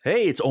warning.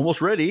 Hey, it's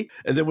almost ready.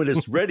 And then when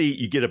it's ready,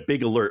 you get a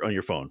big alert on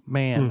your phone.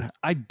 Man,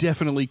 I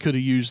definitely could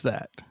have used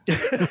that.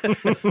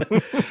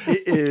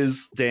 It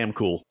is damn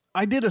cool.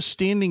 I did a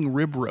standing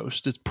rib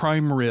roast. It's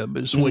prime rib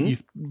is what you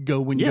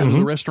go when you go to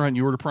the restaurant and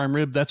you order prime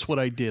rib. That's what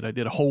I did. I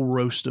did a whole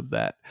roast of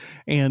that.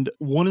 And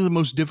one of the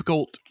most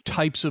difficult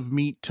types of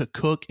meat to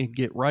cook and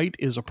get right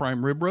is a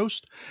prime rib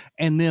roast.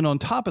 And then on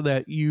top of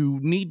that, you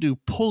need to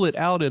pull it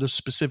out at a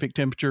specific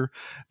temperature.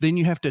 Then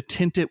you have to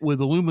tint it with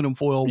aluminum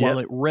foil while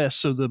it rests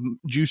so the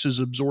juices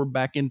absorb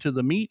back into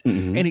the meat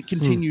and it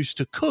continues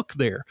to cook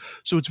there.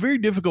 So it's very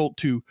difficult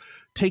to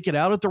take it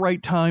out at the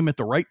right time, at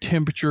the right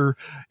temperature,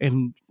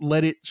 and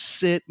let it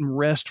sit and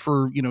rest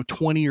for,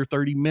 20 or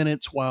 30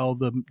 minutes while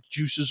the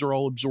juices are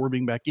all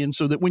absorbing back in,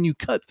 so that when you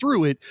cut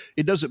through it,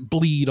 it doesn't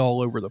bleed all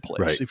over the place.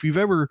 Right. If you've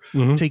ever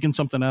taken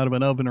something out of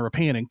an oven or a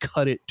pan and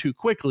cut it too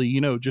quickly,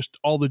 just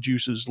all the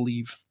juices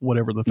leave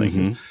whatever the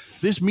thing is.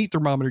 This meat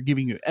thermometer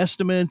giving you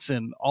estimates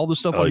and all the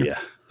stuff on your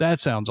That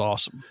sounds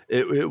awesome.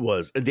 It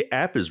was. And the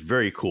app is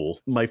very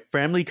cool. My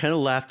family kind of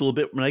laughed a little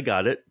bit when I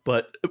got it,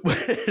 but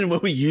when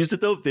we used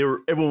it though,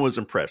 everyone was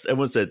impressed.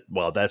 Everyone said,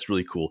 "Wow, that's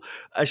really cool."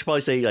 I should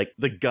probably say like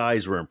the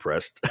guys were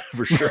impressed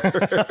for sure.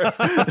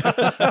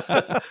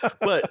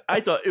 But I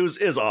thought it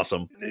was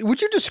awesome.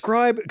 Would you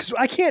describe, because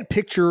I can't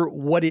picture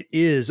what it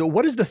is.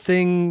 What is the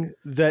thing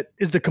that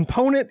is the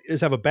component?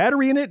 Does it have a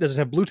battery in it? Does it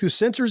have Bluetooth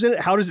sensors in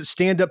it? How does it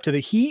stand up to the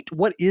heat?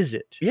 What is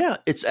it? Yeah,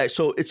 it's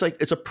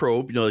a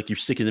probe, like you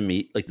stick in the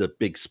meat, like the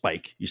big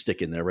spike you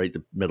stick in there, right?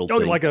 The metal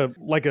thing.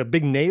 like a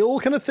big nail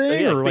kind of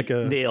thing? Yeah, or like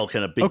a nail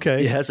kind of big.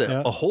 Okay. It has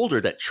a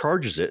holder that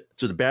charges it.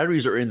 So the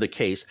batteries are in the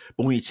case,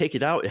 but when you take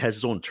it out, it has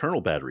its own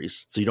internal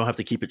batteries. So you don't have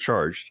to keep it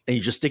charged. And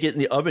you just stick it in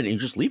the oven and you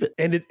just leave it.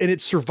 And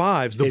it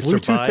survives. The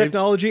Bluetooth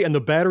technology and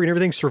the battery and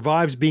everything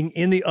survives being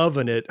in the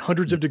oven at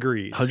hundreds of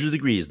degrees. Hundreds of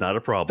degrees, not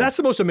a problem. That's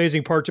the most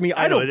amazing part to me.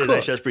 I don't know, cook.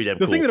 Actually, that's pretty damn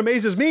the cool. thing that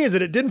amazes me is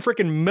that it didn't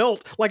freaking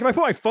melt. Like if I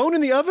put my phone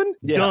in the oven,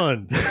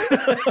 done.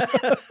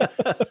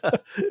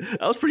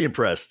 I was pretty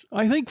impressed.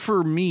 I think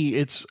for me,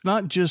 it's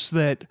not just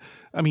that.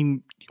 I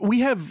mean,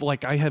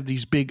 I have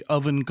these big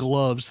oven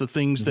gloves, the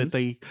things that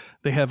they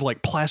have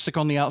like plastic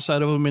on the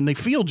outside of them, and they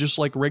feel just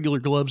like regular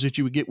gloves that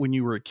you would get when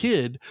you were a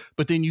kid,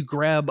 but then you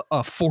grab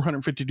a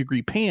 450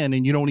 degree pan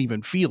and you don't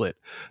even feel it.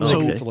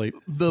 So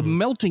the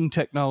melting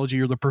technology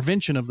or the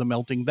prevention of the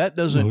melting, that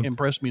doesn't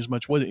impress me as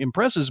much. What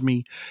impresses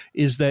me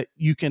is that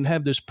you can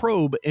have this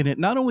probe and it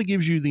not only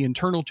gives you the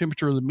internal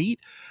temperature of the meat,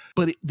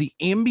 but the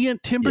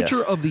ambient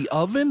temperature of the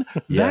oven.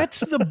 That's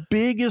the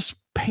biggest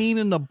pain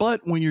in the butt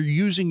when you're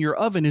using your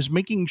oven, is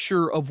making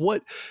sure of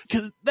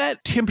because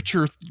that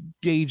temperature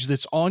gauge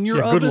that's on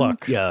your oven. Good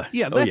luck.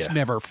 That's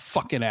never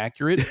fucking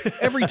accurate.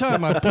 Every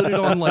time I put it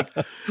on like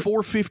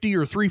 450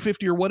 or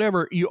 350 or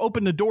whatever, you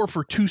open the door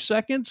for 2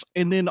 seconds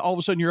and then all of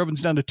a sudden your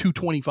oven's down to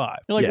 225.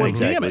 You're like,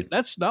 damn it,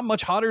 that's not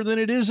much hotter than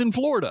it is in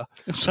Florida.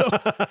 So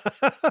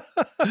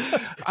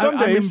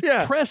I'm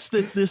impressed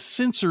that this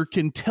sensor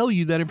can tell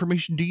you that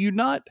information. Do you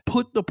not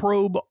put the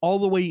probe all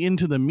the way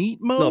into the meat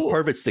mode? No,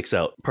 part of it sticks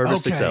out.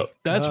 Sticks out.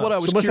 That's what I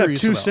was So it must have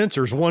two about.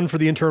 sensors, one for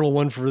the internal,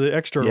 one for the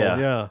external.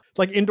 Yeah. It's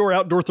like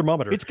indoor-outdoor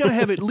thermometer. It's got to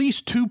have at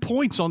least 2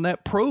 points on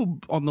that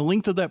probe, on the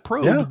length of that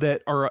probe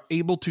that are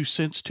able to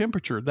sense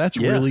temperature. That's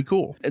really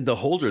cool. And the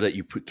holder that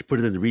you put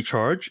it in to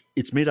recharge,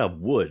 it's made out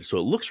of wood, so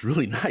it looks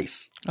really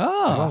nice.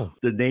 Oh.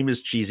 The name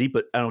is cheesy,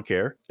 but I don't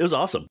care. It was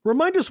awesome.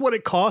 Remind us what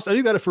it cost. I know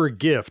you got it for a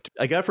gift.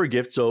 I got it for a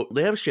gift. So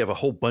they actually have a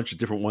whole bunch of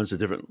different ones at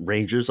different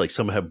ranges. Like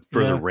some have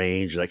further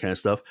range, that kind of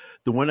stuff.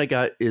 The one I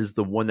got is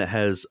the one that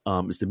has,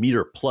 is the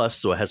Meter Plus.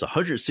 So it has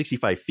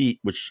 165 feet,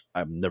 which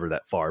I'm never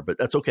that far, but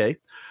that's okay.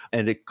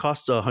 And it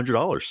costs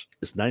 $100.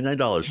 It's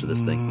 $99 for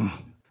this thing.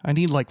 I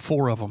need like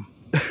 4 of them.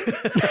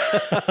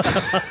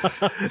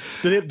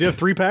 Do you have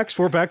 3 packs,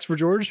 4 packs for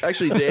George?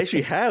 Actually,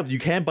 you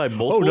can buy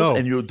multiples,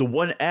 and the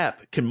one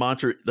app can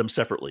monitor them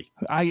separately.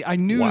 I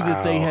knew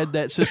that they had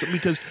that system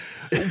because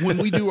when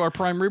we do our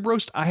prime rib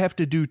roast, I have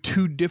to do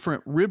 2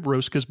 different rib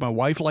roasts because my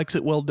wife likes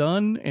it well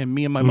done, and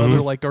me and my mother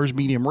like ours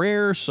medium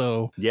rare.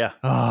 So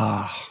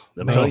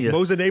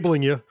Mo's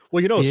enabling you.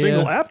 Well, a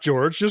single app,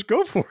 George. Just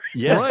go for it.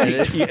 Yeah, right.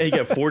 and you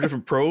get 4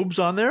 different probes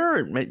on there,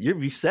 and you'll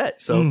be set.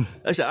 So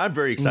actually, I'm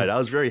very excited. I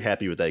was very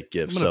happy with that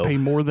gift. I'm going to pay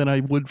more than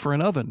I would for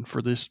an oven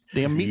for this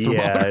damn meat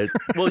thermometer.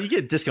 Well, you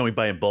get a discount when you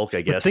buy in bulk,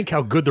 I guess. But think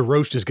how good the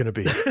roast is going to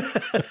be.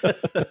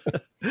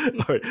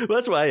 All right. Well,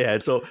 that's what I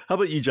had. So how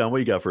about you, John? What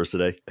you got for us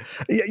today?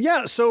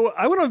 Yeah. So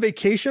I went on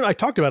vacation. I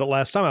talked about it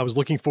last time. I was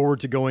looking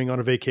forward to going on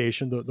a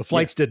vacation. The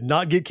flights did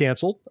not get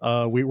canceled.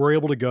 We were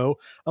able to go.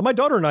 My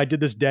daughter and I did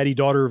this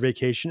daddy-daughter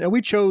vacation, and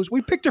we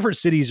picked different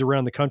cities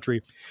around the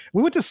country.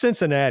 We went to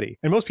Cincinnati,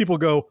 and most people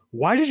go,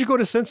 "Why did you go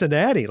to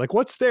Cincinnati? Like,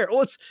 what's there?"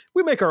 Well,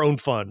 we make our own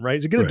fun,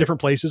 right? So get to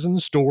different places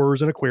and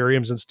stores and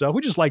aquariums and stuff.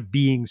 We just like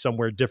being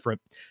somewhere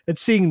different and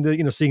seeing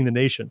the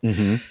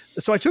nation.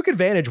 So I took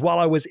advantage while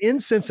I was in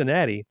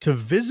Cincinnati to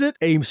visit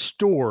a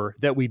store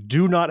that we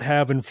do not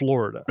have in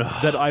Florida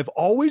that I've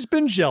always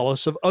been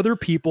jealous of other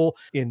people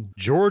in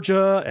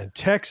Georgia and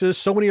Texas.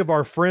 So many of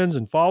our friends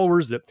and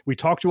followers that we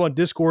talk to on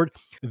Discord,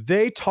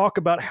 they talk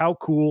about how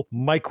cool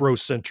Micro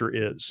Center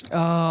is.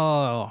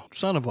 Oh,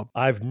 son of a...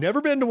 I've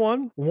never been to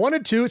one.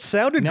 Wanted to. It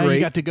sounded great. Now you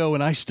got to go,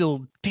 and I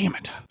still... Damn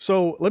it.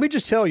 So let me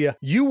just tell you,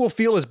 you will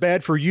feel as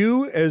bad for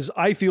you as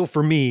I feel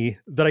for me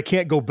that I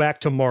can't go back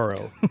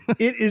tomorrow.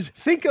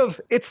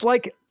 It's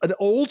like an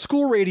old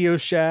school Radio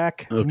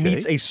Shack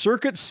meets a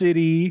Circuit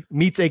City,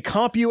 meets a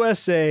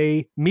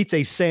CompUSA, meets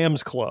a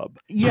Sam's Club.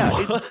 Yeah.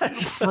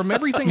 From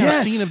everything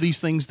I've seen of these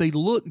things, they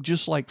look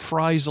just like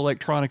Fry's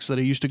Electronics that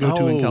I used to go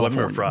to in California. I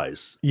remember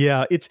Fry's.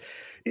 Yeah,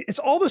 it's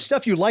all the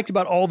stuff you liked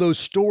about all those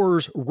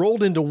stores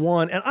rolled into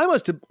one. And I don't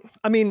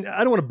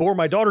want to bore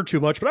my daughter too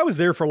much, but I was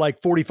there for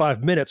like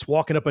 45 minutes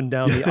walking up and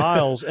down the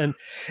aisles. And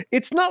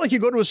it's not like you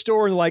go to a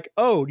store and like,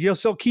 oh,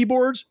 sell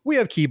keyboards? We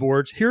have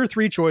keyboards. Here are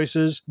 3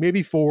 choices,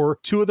 maybe 4.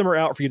 2 of them are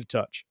out for you to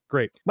touch.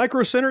 Great.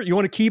 Micro Center, you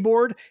want a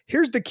keyboard?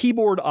 Here's the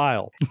keyboard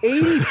aisle.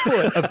 80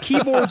 foot of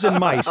keyboards and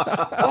mice.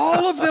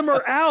 All of them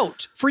are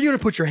out for you to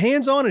put your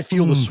hands on and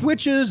feel the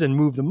switches and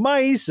move the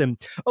mice. And,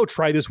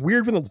 try this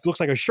weird one that looks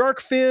like a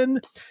shark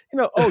fin.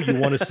 You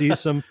want to see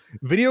some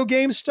video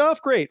game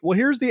stuff? Great. Well,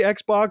 here's the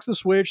Xbox, the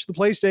Switch, the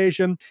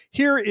PlayStation.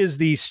 Here is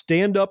the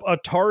stand-up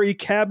Atari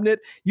cabinet.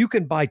 You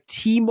can buy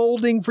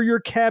T-molding for your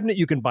cabinet.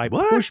 You can buy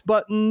push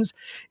buttons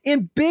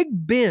in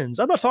big bins.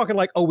 I'm not talking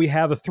like, we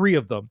have 3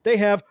 of them. They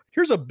have,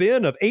 here's a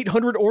bin of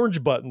 800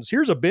 orange buttons.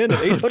 Here's a bin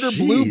of 800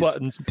 blue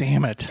buttons.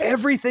 Damn it.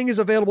 Everything is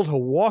available to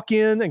walk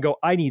in and go,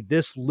 I need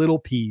this little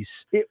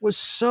piece. It was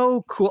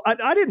so cool.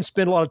 I didn't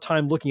spend a lot of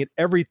time looking at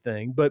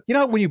everything, but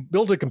when you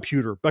build a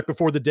computer, back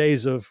before the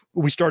days of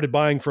we started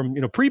buying from,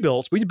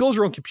 pre-builts, when you build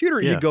your own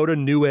computer, you go to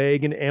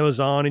Newegg and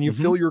Amazon and you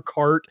fill your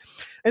cart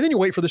and then you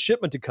wait for the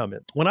shipment to come in.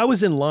 When I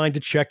was in line to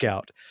check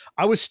out,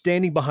 I was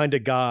standing behind a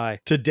guy.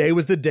 Today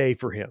was the day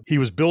for him. He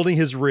was building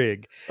his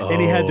rig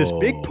and he had this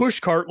big push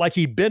cart like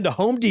he'd been to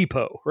Home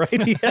Depot, right?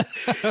 He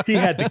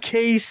had the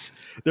case.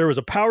 There was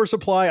a power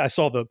supply. I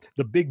saw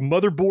the big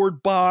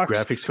motherboard box,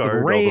 graphics card,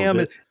 the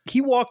RAM. He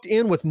walked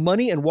in with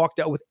money and walked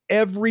out with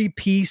every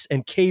piece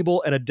and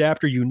cable and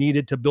adapter you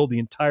needed to build the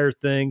entire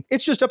thing.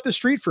 It's just up the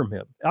street from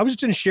him. I was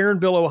just in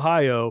Sharonville,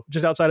 Ohio,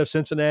 just outside of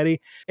Cincinnati,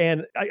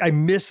 and I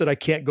miss that I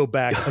can't go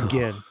back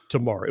again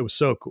tomorrow. It was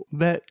so cool.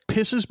 That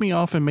pisses me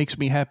off and makes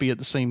me happy at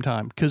the same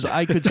time, because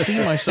I could see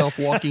myself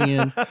walking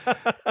in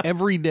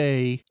every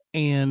day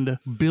and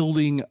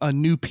building a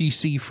new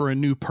PC for a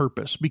new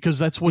purpose, because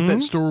that's what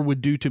that store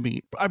would do to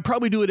me. I'd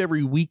probably do it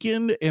every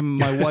weekend, and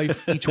my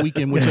wife each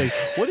weekend would say,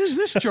 what is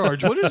this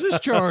charge? What is this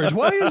charge?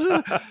 Why is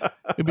it?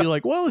 It'd be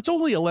like, well, it's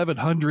only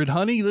 $1,100,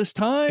 honey, this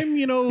time.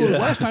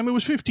 Last time it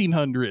was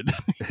 $1,500.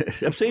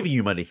 I'm saving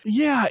you money.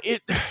 Yeah,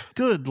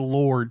 good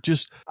Lord.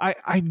 Just,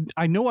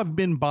 I know I've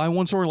been by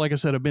one store. Like I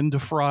said, I've been to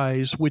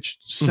Fry's, which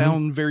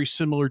sound very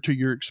similar to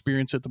your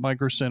experience at the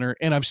Micro Center.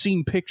 And I've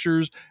seen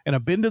pictures and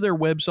I've been to their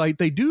website.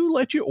 They do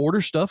let you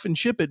order stuff and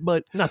ship it,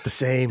 but not the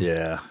same.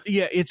 Yeah,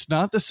 it's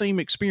not the same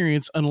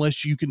experience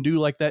unless you can do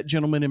like that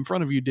gentleman in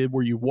front of you did,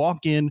 where you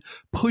walk in,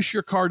 push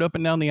your cart up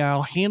and down the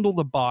aisle, handle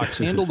the box,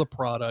 handle the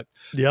product,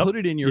 put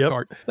it in your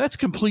cart. That's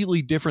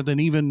completely different than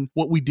even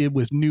what we did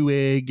with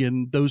Newegg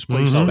and those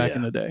places back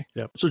in the day.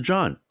 Yep. So,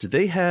 John, did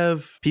they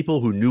have people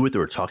who knew what they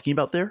were talking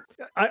about there?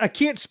 I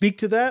can't speak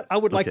to that. I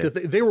would like to.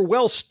 They were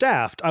well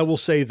staffed. I will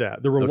say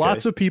that there were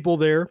lots of people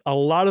there. A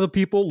lot of the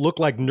people look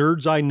like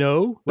nerds I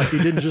know. Like they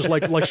didn't just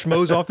like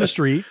schmoes off the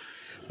street.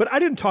 But I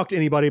didn't talk to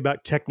anybody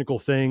about technical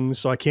things,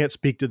 so I can't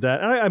speak to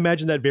that. And I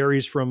imagine that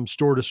varies from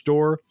store to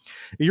store.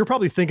 You're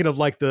probably thinking of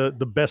like the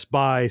Best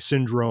Buy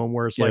syndrome,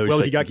 where it's like, well,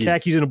 if you got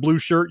khakis and a blue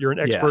shirt, you're an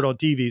expert on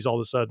TVs all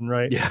of a sudden,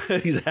 right? Yeah,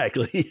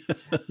 exactly.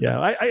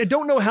 I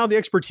don't know how the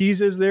expertise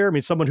is there. I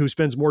mean, someone who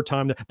spends more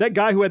time. That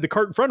guy who had the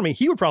cart in front of me,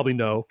 he would probably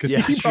know, because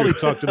he probably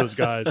talked to those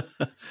guys.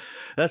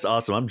 That's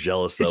awesome. I'm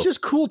jealous, though. It's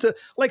just cool to,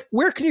 like,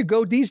 where can you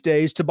go these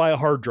days to buy a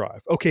hard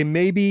drive? Okay,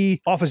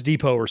 maybe Office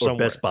Depot or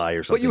somewhere. Best Buy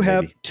or something. But you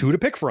have 2 to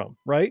pick from,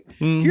 right?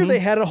 Here they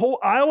had a whole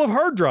aisle of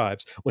hard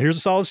drives. Well, here's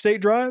the solid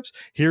state drives.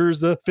 Here's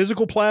the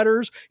physical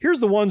platters. Here's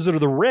the ones that are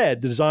the red,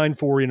 designed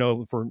for,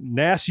 for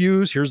NAS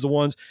use. Here's the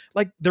ones,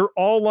 like, they're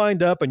all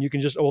lined up, and you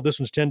can just, this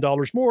one's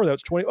 $10 more.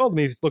 That's $20. Oh, let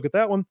me look at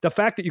that one. The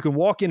fact that you can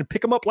walk in and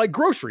pick them up like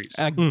groceries.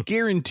 I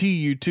guarantee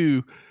you,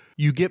 too,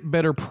 you get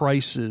better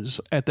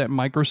prices at that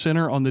Micro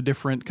Center on the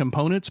different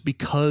components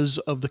because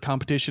of the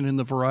competition and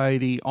the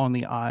variety on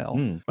the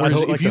aisle.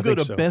 Whereas if you go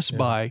to Best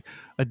Buy,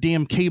 a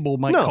damn cable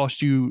might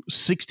cost you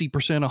 60%,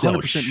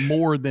 100%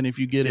 more than if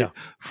you get it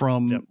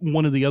from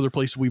one of the other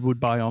places we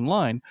would buy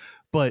online.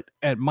 But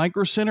at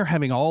Micro Center,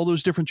 having all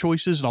those different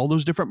choices and all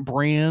those different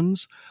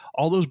brands,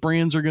 all those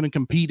brands are going to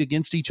compete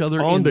against each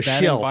other in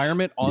that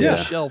environment on the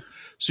shelf.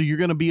 So you're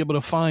going to be able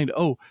to find,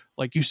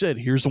 like you said,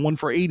 here's the one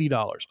for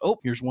 $80. Oh,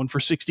 here's one for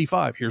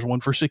 $65. Here's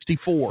one for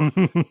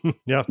 $64.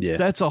 Yeah.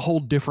 That's a whole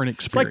different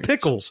experience. It's like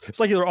pickles. It's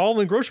like they're all in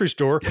the grocery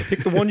store.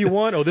 Pick the one you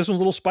want. Oh, this one's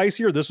a little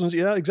spicier. This one's,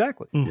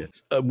 exactly.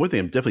 Yes. One thing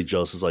I'm definitely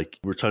jealous is, like,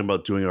 we're talking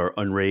about doing our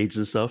unraids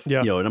and stuff.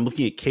 Yeah. And I'm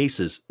looking at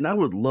cases, and I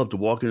would love to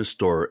walk in a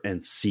store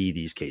and see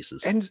these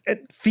cases. And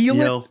feel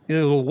it,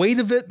 the weight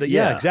of it.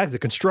 Exactly. The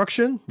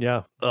construction.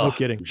 Yeah. No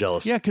kidding. I'm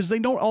jealous. Yeah, because they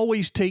don't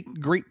always take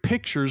great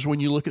pictures when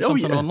you look at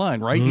something online,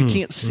 right? You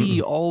can't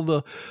see all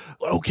the,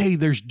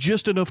 there's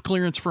just enough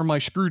clearance for my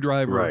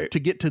screwdriver to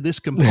get to this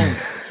component.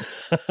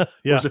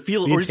 Does it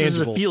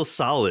feel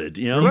solid?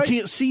 You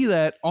can't see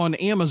that on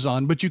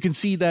Amazon, but you can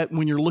see that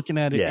when you're looking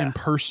at it in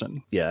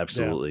person. Yeah,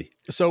 absolutely. Yeah.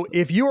 So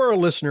if you are a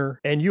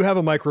listener and you have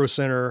a Micro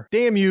Center,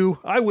 damn you,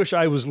 I wish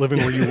I was living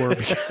where you were.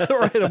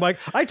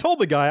 I told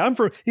the guy,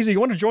 he said, you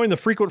want to join the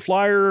frequent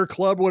flyer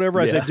club,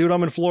 whatever? I said, dude,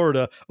 I'm in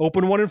Florida.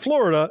 Open one in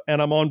Florida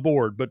and I'm on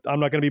board, but I'm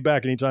not going to be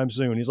back anytime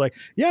soon. He's like,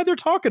 yeah, they're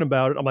talking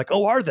about it. I'm like,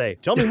 oh, are they?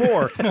 Tell me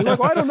more. I'm like,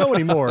 well, I don't know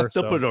anymore.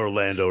 They'll put it in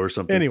Orlando or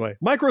something. Anyway,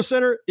 Micro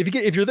Center,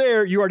 if you're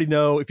there, you already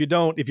know. If you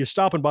don't, if you're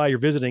stopping by, you're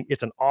visiting,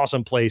 it's an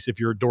awesome place if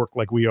you're a dork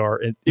like we are.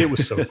 And it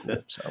was so cool.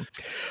 So,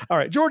 all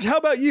right, George, how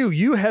about you?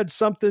 You had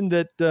something that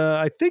that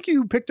I think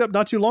you picked up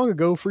not too long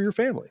ago for your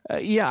family.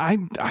 Yeah, I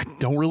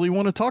don't really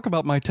want to talk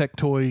about my tech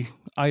toy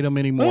item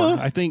anymore.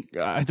 I think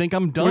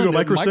I'm done.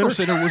 Micro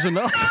Center was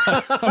enough.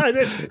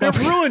 It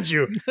ruined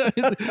you.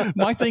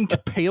 My thing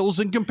pales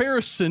in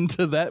comparison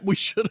to that. We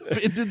should have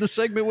ended the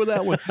segment with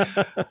that one.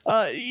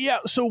 Yeah.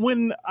 So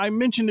when I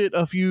mentioned it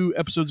a few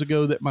episodes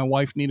ago that my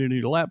wife needed a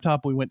new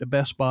laptop, we went to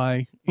Best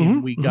Buy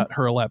and we got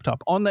her a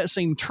laptop. On that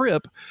same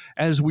trip,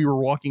 as we were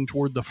walking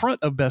toward the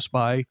front of Best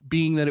Buy,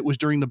 being that it was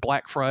during the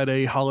Black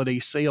Friday holiday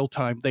sale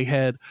time, they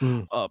had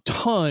a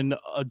ton,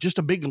 just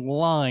a big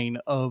line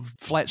of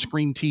flat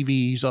screen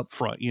TVs up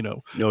front,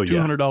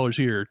 $200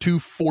 here,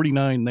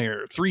 $249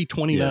 there,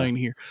 $329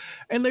 here.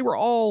 And they were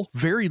all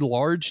very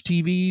large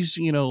TVs,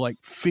 like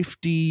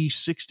 50,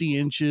 60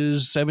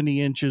 inches,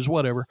 70 inches,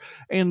 whatever.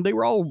 And they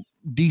were all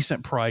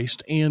decent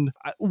priced, and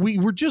we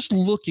were just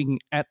looking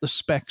at the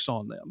specs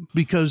on them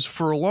because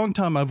for a long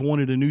time I've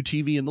wanted a new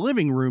TV in the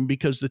living room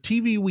because the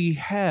TV we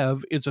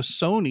have is a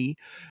Sony.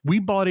 We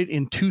bought it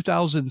in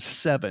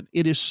 2007.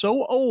 It is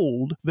so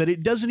old that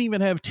it doesn't even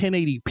have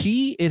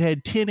 1080p. It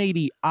had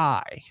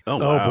 1080i. Oh,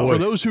 wow. For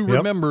those who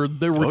remember,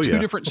 there were two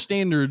different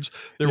standards.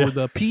 There were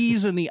the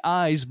P's and the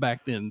I's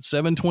back then,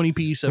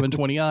 720p,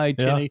 720i,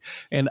 1080,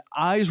 and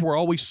I's were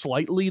always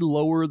slightly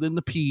lower than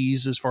the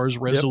P's as far as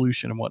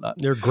resolution and whatnot.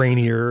 They're grainier.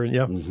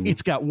 Yeah.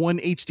 It's got one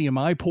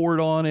HDMI port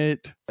on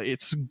it.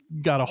 It's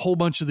got a whole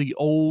bunch of the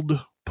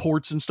old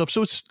ports and stuff.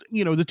 So it's,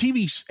 the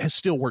TV has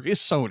still worked.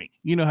 It's Sony.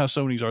 You know how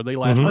Sonys are. They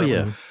last forever.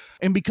 Yeah.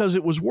 And because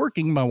it was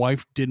working, my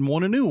wife didn't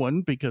want a new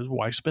one because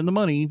why spend the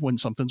money when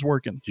something's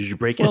working? Did you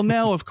break it? Well,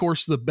 now, of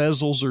course, the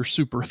bezels are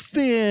super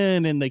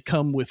thin and they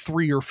come with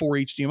 3 or 4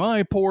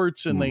 HDMI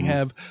ports and they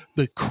have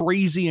the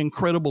crazy,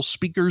 incredible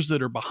speakers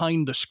that are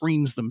behind the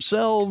screens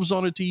themselves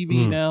on a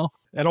TV now.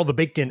 And all the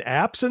baked-in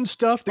apps and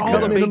stuff that all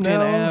come the in baked-in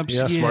now.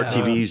 apps, smart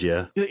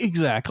TVs,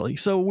 exactly.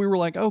 So we were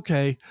like,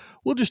 okay,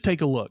 we'll just take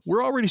a look.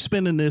 We're already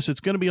spending this; it's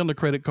going to be on the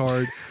credit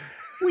card.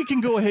 We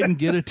can go ahead and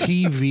get a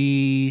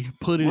TV.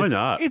 Put it. Why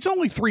not? It's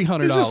only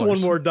 $300. It's just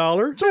one more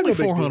dollar. It's only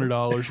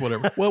 $400,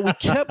 whatever. Well, we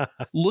kept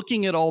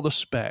looking at all the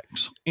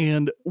specs,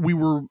 and we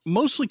were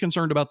mostly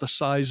concerned about the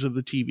size of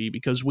the TV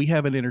because we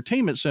have an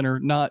entertainment center,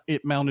 not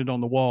it mounted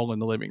on the wall in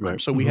the living room.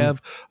 Right. So we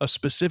have a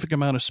specific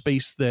amount of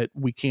space that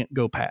we can't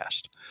go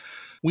past.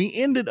 We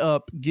ended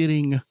up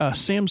getting a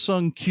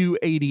Samsung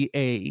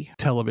Q80A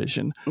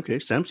television. Okay,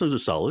 Samsungs are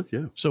solid,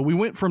 yeah. So we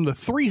went from the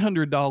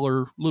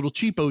 $300 little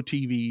cheapo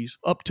TVs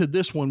up to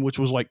this one, which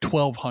was like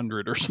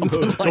 $1,200 or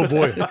something like Oh,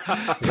 boy.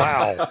 that.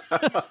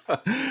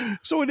 Wow.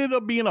 So it ended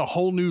up being a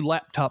whole new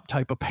laptop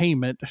type of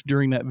payment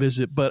during that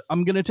visit. But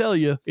I'm going to tell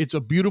you, it's a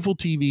beautiful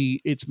TV.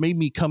 It's made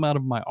me come out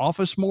of my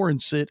office more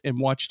and sit and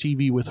watch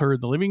TV with her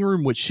in the living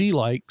room, which she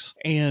likes.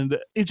 And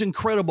it's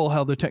incredible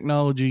how the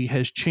technology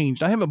has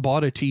changed. I haven't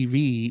bought a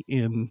TV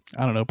in,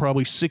 I don't know,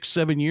 probably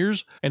 6-7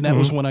 years. And that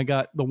was when I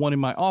got the one in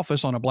my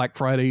office on a Black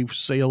Friday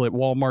sale at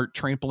Walmart,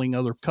 trampling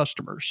other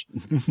customers.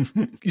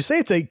 You say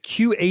it's a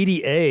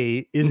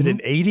Q80A. Is it an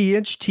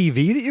 80-inch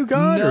TV that you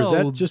got? No, or is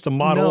that just a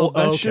model?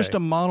 No, that's just a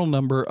model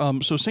number.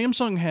 So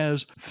Samsung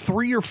has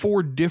 3 or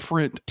 4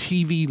 different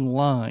TV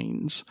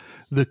lines.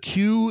 The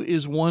Q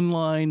is one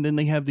line, then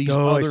they have these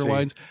other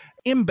lines.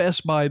 In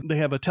Best Buy, they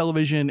have a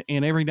television,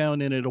 and every now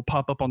and then it'll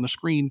pop up on the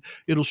screen.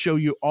 It'll show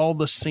you all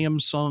the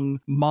Samsung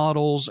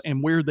models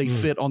and where they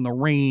fit on the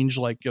range.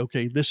 Like,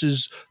 okay, this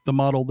is the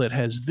model that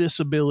has this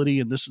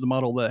ability, and this is the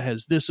model that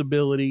has this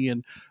ability,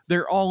 and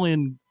they're all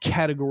in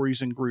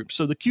categories and groups.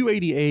 So the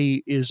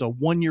Q80A is a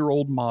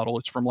 1-year-old model.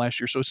 It's from last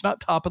year, so it's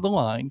not top of the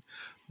line,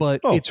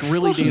 but it's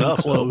really damn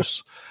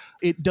close.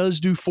 It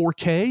does do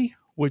 4K,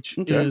 which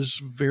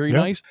is very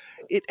nice.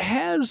 It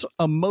has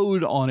a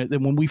mode on it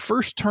that when we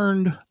first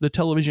turned the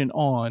television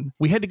on,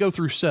 we had to go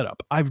through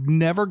setup. I've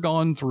never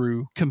gone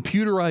through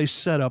computerized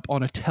setup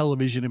on a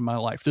television in my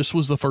life. This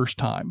was the first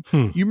time.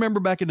 You remember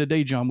back in the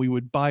day, John, we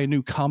would buy a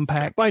new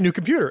compact. Buy a new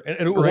computer, and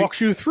it walks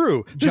you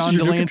through. This is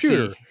your new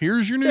computer.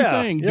 Here's your new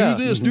thing. Do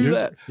this, do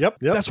that. Yep.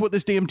 That's what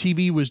this damn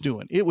TV was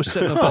doing. It was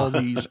setting up all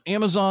these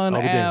Amazon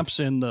apps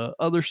and the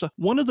other stuff.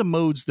 One of the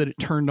modes that it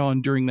turned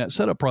on during that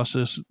setup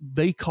process,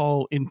 they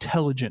call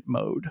intelligent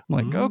mode.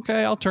 I'm like,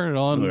 okay, I'll turn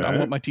it on. I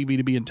want my TV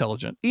to be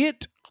intelligent.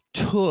 It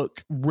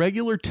took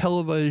regular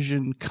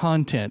television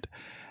content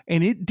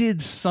and it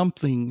did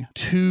something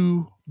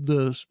to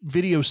the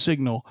video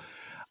signal.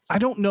 I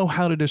don't know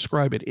how to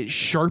describe it. It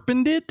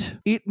sharpened it.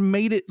 It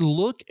made it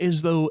look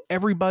as though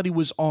everybody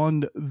was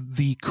on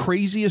the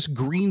craziest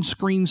green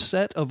screen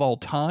set of all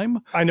time.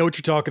 I know what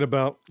you're talking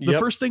about. The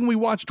first thing we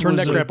watched was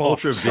that crap off.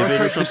 Star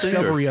Trek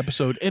Discovery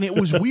episode, and it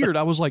was weird.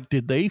 I was like,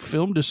 did they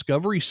film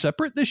Discovery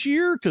separate this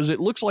year? Because it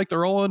looks like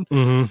they're on.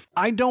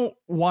 I don't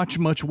watch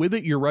much with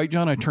it. You're right,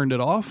 John. I turned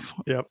it off.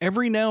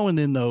 Every now and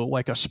then, though,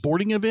 like a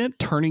sporting event,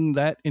 turning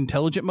that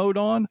intelligent mode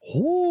on,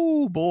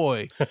 oh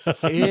boy,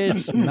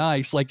 it's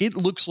nice. Like it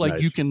looks like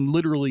you can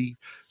literally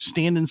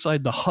stand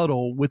inside the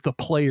huddle with the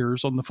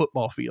players on the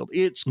football field.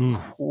 It's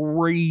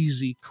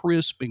crazy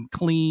crisp and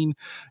clean.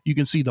 You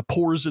can see the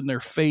pores in their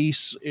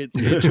face. It's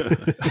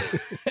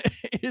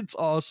It's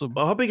awesome.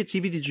 Well, how big a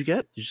TV did you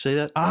get? Did you say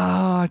that?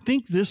 I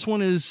think this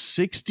one is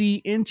 60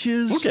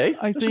 inches. Okay.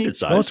 I That's a think. good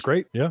size. Oh, that's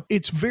great. Yeah.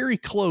 It's very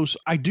close.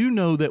 I do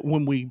know that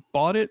when we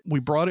bought it, we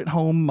brought it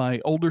home. My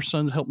older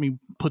son helped me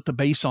put the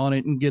base on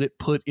it and get it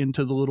put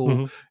into the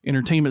little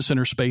entertainment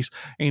center space.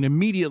 And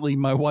immediately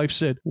my wife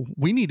said,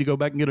 we need to go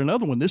back and get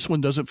another one. This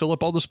one doesn't fill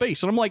up all the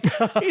space. And I'm like,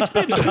 it's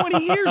been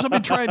 20 years I've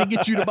been trying to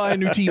get you to buy a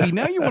new TV.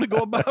 Now you want to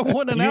go buy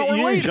one an hour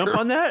you later. Jump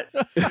on that?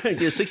 Get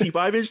a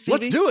 65-inch TV?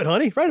 Let's do it,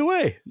 honey, right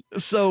away.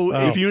 So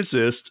if you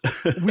insist.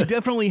 we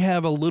definitely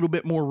have a little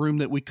bit more room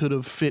that we could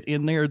have fit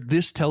in there.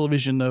 This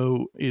television,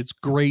 though, it's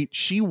great.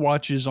 She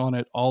watches on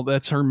it all.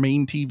 That's her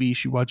main TV.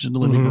 She watches in the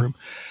living room.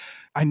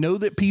 I know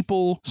that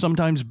people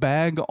sometimes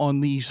bag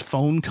on these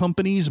phone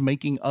companies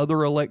making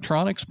other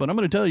electronics, but I'm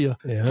going to tell you,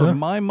 for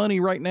my money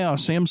right now,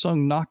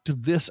 Samsung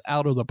knocked this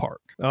out of the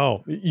park.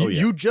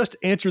 You just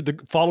answered the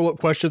follow-up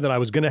question that I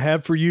was going to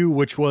have for you,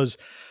 which was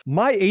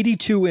my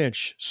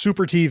 82-inch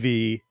Super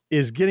TV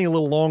is getting a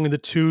little long in the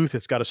tooth.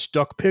 It's got a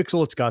stuck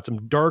pixel. It's got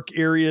some dark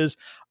areas.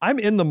 I'm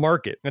in the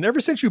market. And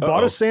ever since you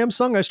bought a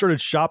Samsung, I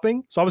started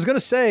shopping. So I was going to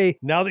say,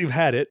 now that you've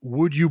had it,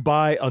 would you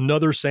buy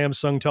another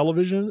Samsung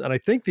television? And I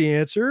think the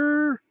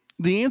answer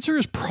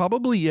is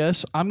probably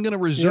yes. I'm going to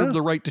reserve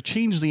the right to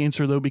change the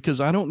answer, though,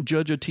 because I don't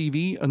judge a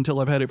TV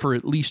until I've had it for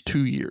at least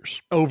 2 years.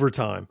 Over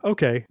time.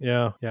 Okay.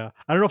 Yeah. I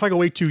don't know if I can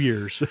wait 2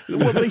 years.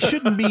 Well, they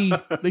shouldn't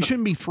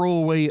be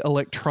throwaway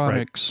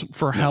electronics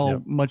for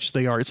how much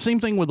they are. It's the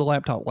same thing with the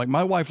laptop. Like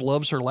my wife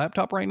loves her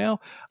laptop right now.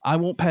 I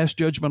won't pass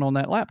judgment on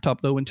that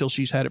laptop, though, until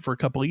she's had it for a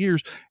couple of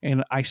years.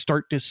 And I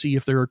start to see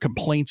if there are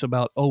complaints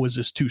about, is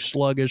this too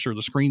sluggish or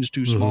the screen's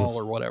too small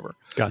or whatever.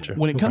 Gotcha.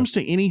 When it comes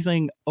to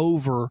anything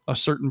over a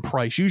certain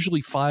price,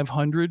 usually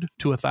 $500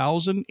 to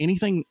 $1,000,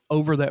 anything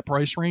over that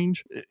price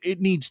range, it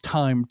needs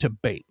time to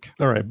bake.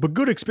 All right. But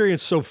good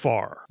experience so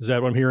far. Is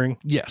that what I'm hearing?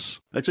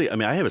 Yes. Actually,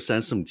 I have a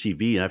Samsung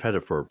TV and I've had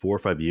it for 4 or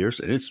 5 years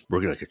and it's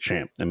working like a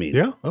champ. I mean,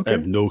 I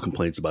have no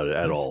complaints about it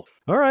at all.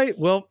 All right.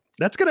 Well,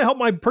 that's going to help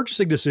my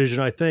purchasing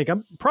decision, I think.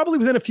 I'm probably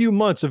within a few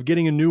months of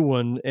getting a new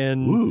one,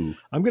 and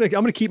I'm going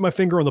to keep my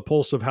finger on the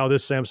pulse of how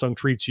this Samsung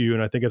treats you,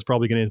 and I think it's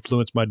probably going to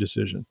influence my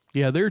decision.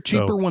 Yeah, there are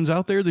cheaper ones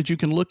out there that you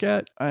can look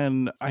at,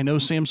 and I know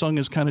Samsung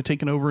has kind of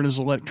taken over as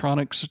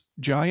electronics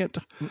giant,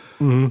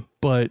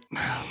 but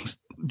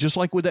just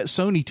like with that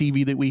Sony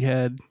TV that we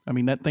had, I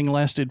mean, that thing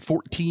lasted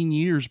 14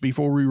 years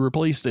before we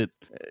replaced it.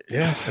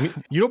 Yeah. I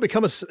mean, you don't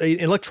become an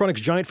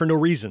electronics giant for no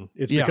reason.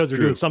 It's because they're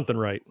doing something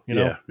right. You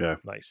know? Yeah.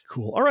 Nice.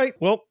 Cool. All right.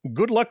 Well,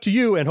 good luck to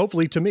you and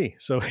hopefully to me.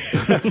 So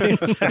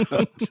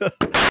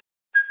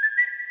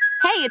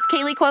Hey, it's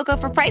Kaylee Cuoco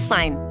for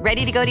Priceline.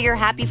 Ready to go to your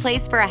happy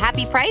place for a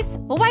happy price?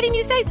 Well, why didn't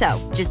you say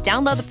so? Just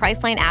download the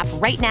Priceline app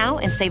right now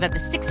and save up to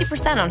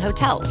 60% on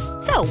hotels.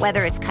 So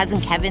whether it's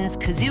Cousin Kevin's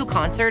Kazoo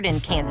Concert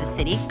in Kansas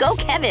City, go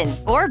Kevin,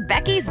 or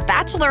Becky's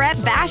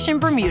Bachelorette Bash in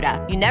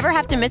Bermuda, you never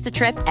have to miss a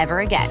trip ever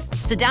again.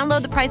 So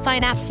download the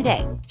Priceline app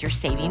today. Your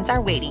savings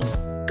are waiting.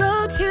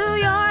 Go to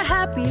your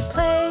happy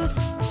place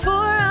for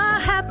a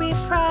happy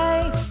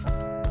price.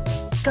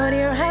 Go to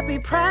your happy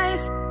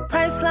price,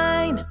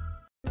 Priceline.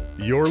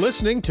 You're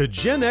listening to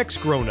Gen X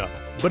Grown Up.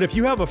 But if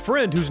you have a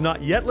friend who's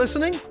not yet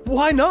listening,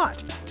 why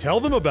not?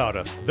 Tell them about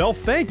us. They'll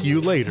thank you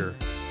later.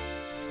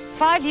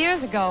 5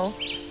 years ago,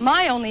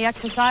 my only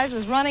exercise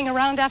was running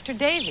around after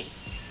Davy.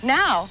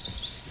 Now,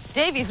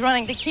 Davy's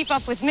running to keep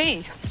up with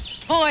me.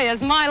 Boy,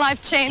 has my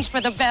life changed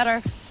for the better.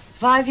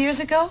 5 years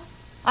ago,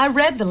 I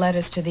read the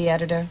letters to the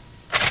editor.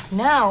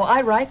 Now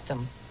I write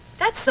them.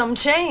 That's some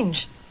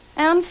change.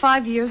 And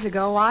 5 years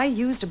ago, I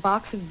used a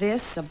box of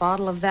this, a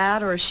bottle of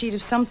that, or a sheet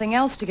of something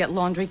else to get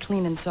laundry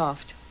clean and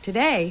soft.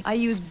 Today, I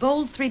use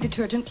Bold 3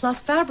 detergent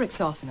plus fabric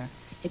softener.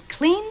 It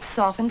cleans,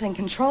 softens, and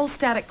controls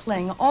static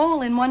cling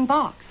all in one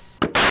box.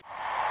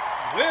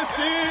 This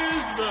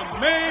is the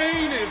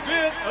main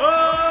event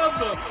of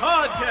the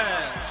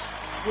podcast.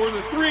 For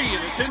the 3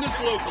 in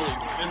attendance locally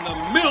and the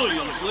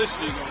millions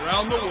listening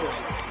around the world.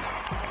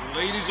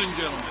 Ladies and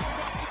gentlemen,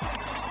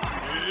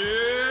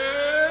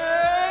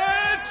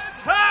 it's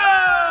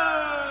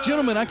time!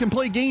 Gentlemen, I can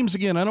play games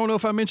again. I don't know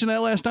if I mentioned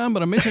that last time,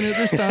 but I mentioned it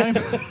this time.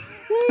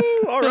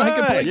 All right. I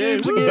can play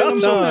games again. I'm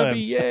so time. happy.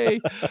 Yay.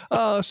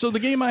 So the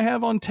game I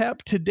have on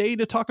tap today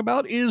to talk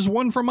about is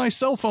one from my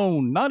cell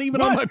phone, not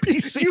even on my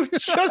PC. You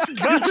just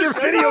got your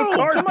video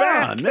card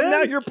back, and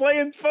now you're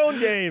playing phone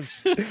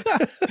games.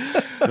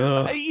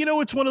 You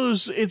know, it's one of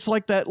those, it's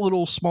like that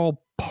little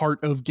small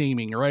part of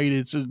gaming, right?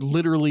 It's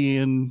literally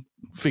and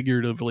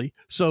figuratively.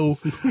 So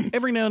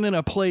every now and then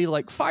I play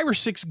like 5 or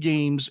 6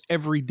 games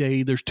every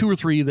day. There's 2 or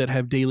 3 that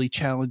have daily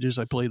challenges.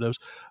 I play those.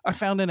 I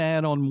found an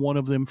ad on one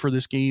of them for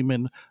this game,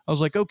 and I was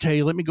like,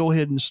 okay, let me go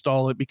ahead and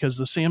install it, because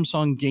the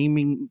Samsung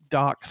gaming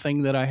dock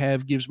thing that I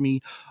have gives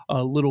me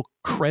a little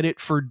credit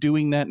for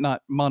doing that,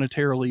 not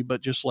monetarily,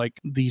 but just like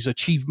these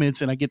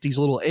achievements, and I get these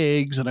little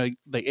eggs, and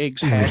the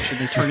eggs hatch and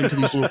they turn into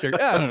these little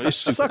characters. I don't know, it's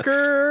stupid.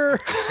 Sucker.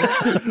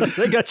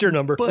 They got your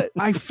number. But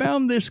I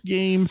found this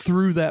game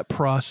through that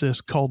process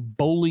process called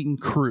Bowling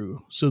Crew.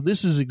 So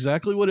this is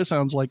exactly what it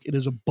sounds like. It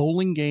is a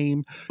bowling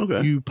game.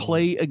 Okay. You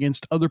play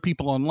against other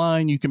people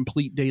online. You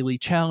complete daily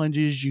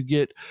challenges. You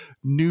get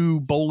new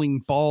bowling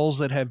balls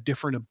that have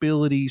different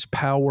abilities,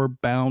 power,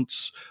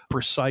 bounce,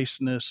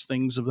 preciseness,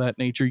 things of that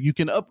nature. You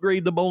can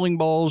upgrade the bowling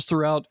balls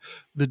throughout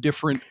the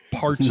different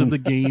parts of the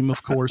game,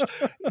 of course.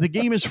 The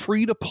game is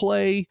free to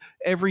play.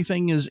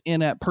 Everything is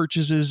in-app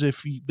purchases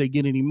if they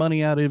get any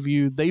money out of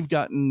you. They've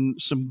gotten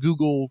some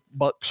Google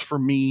bucks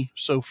from me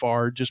so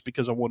far just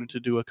because I wanted to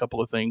do a couple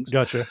of things.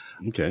 Gotcha.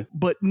 Okay.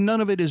 But none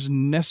of it is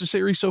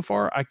necessary so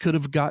far. I could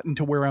have gotten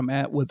to where I'm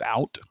at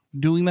without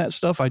doing that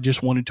stuff. I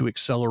just wanted to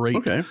accelerate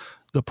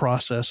the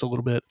process a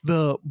little bit.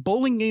 The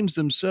bowling games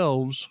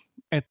themselves,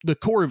 at the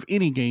core of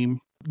any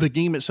game, the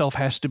game itself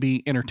has to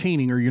be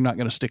entertaining or you're not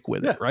going to stick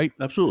with it, right?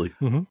 Absolutely.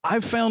 Mm-hmm.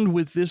 I've found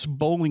with this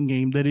bowling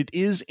game that it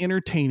is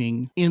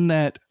entertaining in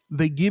that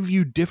they give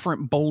you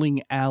different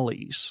bowling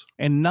alleys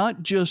and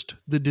not just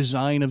the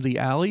design of the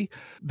alley.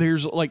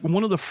 There's like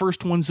one of the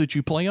first ones that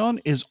you play on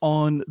is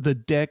on the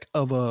deck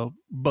of a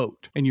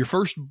boat. And your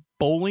first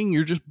bowling,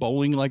 you're just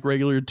bowling like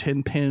regular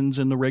 10 pins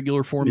in the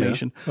regular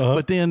formation. Yeah. Uh-huh.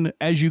 But then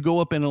as you go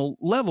up in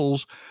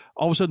levels,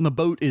 all of a sudden the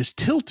boat is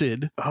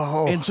tilted.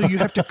 Oh. And so you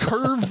have to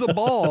curve the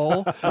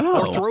ball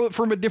or throw it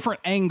from a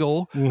different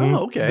angle. Mm-hmm.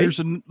 Oh, okay. There's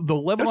the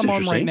level I'm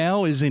on right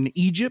now is in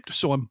Egypt.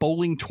 So I'm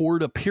bowling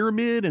toward a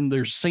pyramid and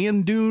there's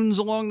sand dunes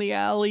along the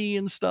alley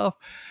and stuff.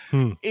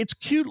 It's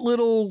cute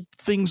little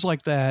things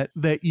like that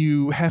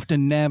you have to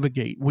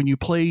navigate. When you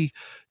play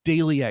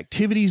daily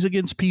activities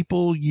against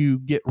people, you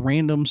get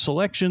random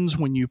selections.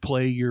 When you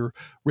play your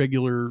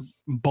regular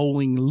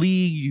bowling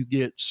league, you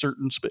get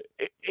certain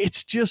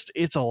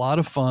it's a lot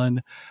of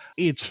fun.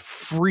 It's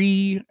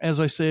free. As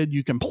I said,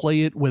 you can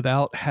play it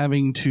without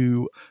having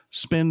to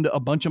spend a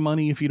bunch of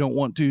money if you don't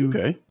want to.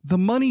 Okay. The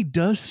money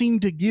does seem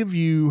to give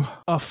you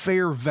a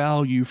fair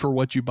value for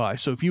what you buy.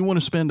 So if you want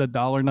to spend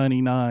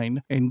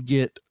 $1.99 and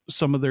get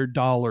some of their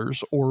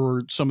dollars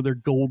or some of their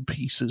gold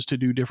pieces to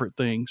do different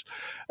things,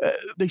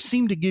 they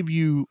seem to give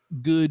you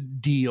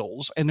good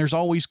deals. And there's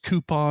always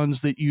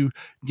coupons that you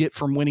get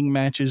from winning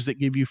matches that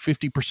give you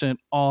 50%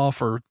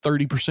 off or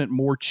 30%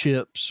 more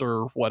chips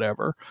or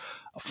whatever.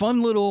 A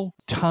fun little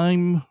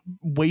time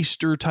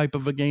waster type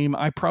of a game.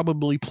 I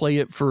probably play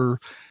it for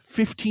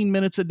 15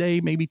 minutes a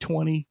day, maybe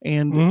 20,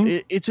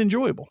 and it's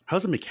enjoyable.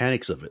 How's the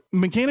mechanics of it?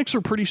 Mechanics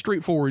are pretty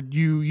straightforward.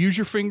 You use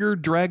your finger,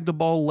 drag the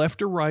ball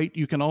left or right.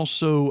 You can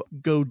also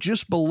go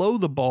just below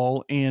the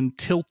ball and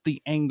tilt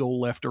the angle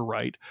left or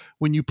right.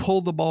 When you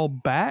pull the ball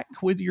back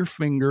with your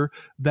finger,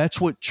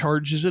 that's what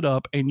charges it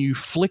up, and you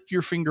flick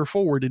your finger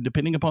forward, and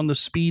depending upon the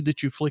speed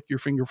that you flick your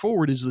finger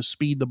forward is the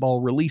speed the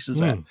ball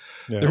releases at.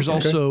 Yeah, There's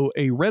also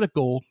a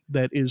reticle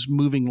that is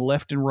moving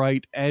left and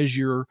right as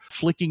you're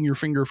flicking your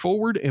finger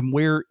forward, and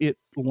where it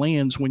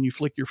lands when you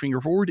flick your finger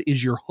forward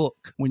is your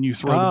hook when you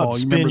throw the ball.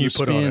 You remember the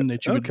spin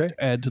that you would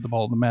add to the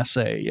ball, the masse.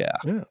 Yeah.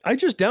 I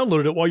just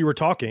downloaded it while you were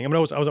talking. I mean, I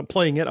wasn't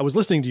playing it. I was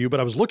listening to you,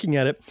 but I was looking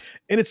at it,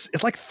 and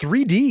it's like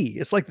 3D.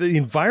 It's like the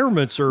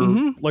environments are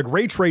like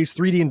ray trace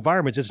 3D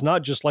environments. It's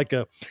not just like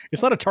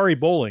it's not Atari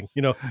bowling,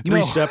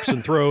 three steps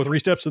and throw,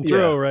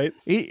 right?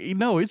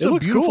 It's a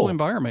beautiful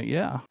environment.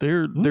 Yeah.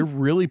 They're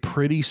really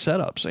pretty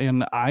setups.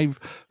 And I've,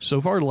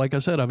 so far, like I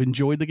said, I've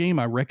enjoyed the game.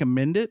 I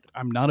recommend it.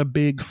 I'm not a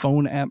big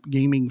phone app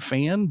gaming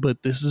fan,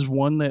 but this is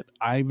one that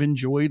I've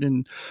enjoyed.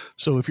 And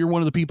so if you're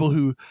one of the people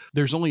who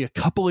there's only a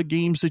couple of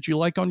games that you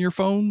like on your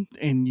phone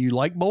and you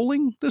like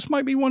bowling, this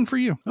might be one for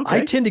you. Okay.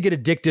 I tend to get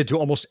addicted to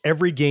almost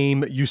every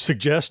game you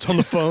suggest on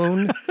the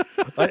phone.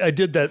 I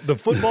did the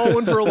football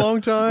one for a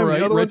long time. Right,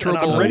 the other ones, and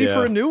I'm ready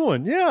for a new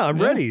one. Yeah,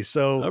 I'm ready.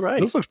 So all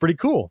right. This looks pretty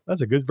cool.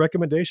 That's a good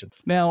recommendation.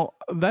 Now,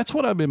 that's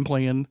what I've been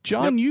playing.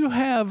 John,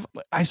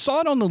 I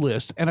saw it on the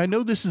list, and I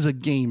know this is a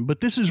game,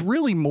 but this is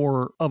really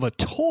more of a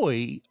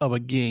toy of a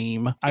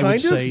game, I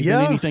would say,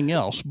 than anything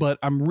else. But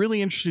I'm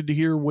really interested to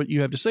hear what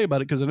you have to say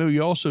about it, because I know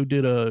you also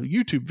did a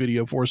YouTube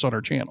video for us on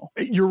our channel.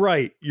 You're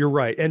right.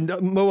 And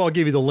Mo, I'll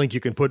give you the link you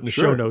can put in the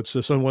show notes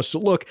if someone wants to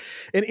look.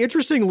 And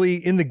interestingly,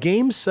 in the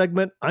game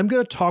segment, I'm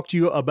going to talk to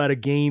you about a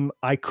game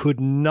I could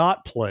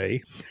not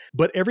play,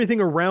 but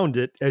everything around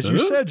it, as you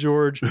said,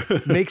 George,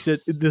 makes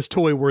it this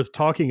toy worth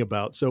talking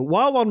about. So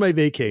while on my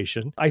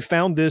vacation, I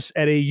found this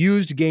at a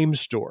used game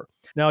store.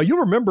 Now, you'll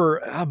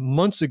remember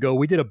months ago,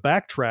 we did a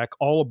backtrack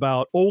all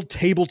about old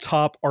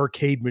tabletop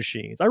arcade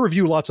machines. I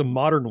review lots of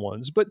modern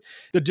ones, but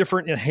the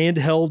different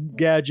handheld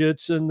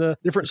gadgets and the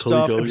different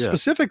stuff. Coleco, and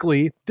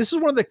specifically, this is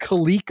one of the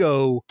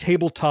Coleco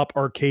tabletop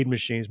arcade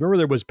machines. Remember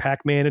there was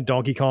Pac-Man and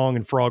Donkey Kong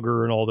and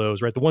Frogger and all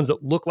those, right? The ones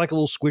that look like a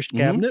little squished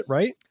cabinet,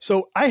 right?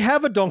 So I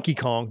have a Donkey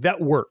Kong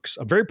that works.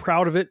 I'm very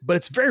proud of it, but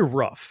it's very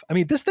rough. I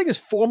mean, this thing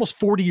is almost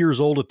 40 years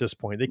old at this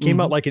point. They came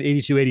out like in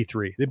 82,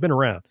 83. They've been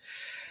around.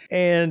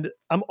 And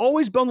I'm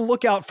always on the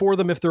lookout for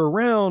them if they're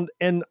around.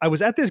 And I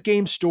was at this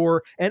game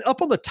store, and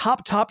up on the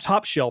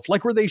top shelf,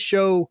 like where they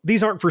show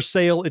these aren't for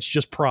sale, it's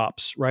just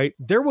props, right?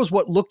 There was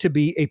what looked to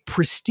be a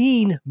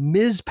pristine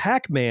Ms.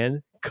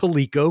 Pac-Man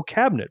Coleco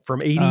cabinet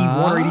from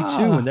 81 or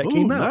 82 when that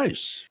came out.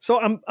 Nice. So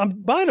I'm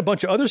buying a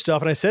bunch of other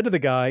stuff, and I said to the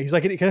guy, he's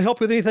like, can I help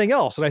you with anything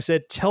else? And I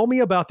said, tell me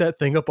about that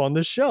thing up on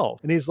the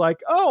shelf. And he's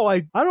like, oh,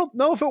 I don't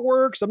know if it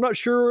works. I'm not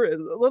sure.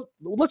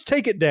 Let's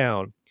take it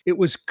down. It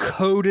was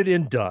coated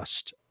in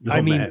dust. Oh,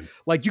 I mean, man.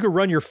 like you could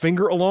run your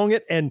finger along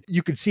it and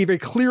you could see a very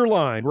clear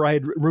line where I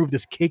had removed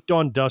this caked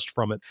on dust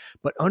from it.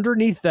 But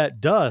underneath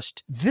that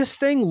dust, this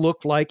thing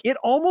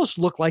almost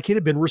looked like it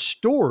had been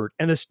restored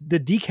and the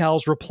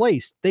decals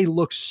replaced. They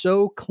looked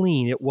so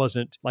clean. It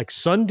wasn't like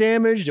sun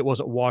damaged. It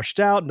wasn't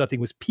washed out. Nothing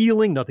was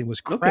peeling. Nothing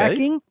was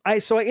cracking. Okay.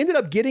 So I ended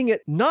up getting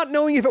it, not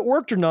knowing if it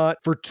worked or not,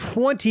 for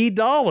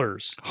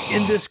 $20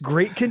 in this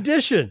great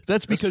condition.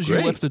 That's because you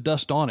left the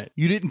dust on it.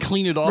 You didn't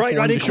clean it off. Right,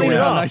 I didn't clean it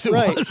off. Nice it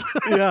was.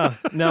 Yeah.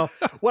 Now,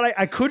 what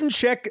I couldn't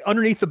check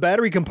underneath the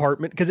battery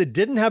compartment because it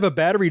didn't have a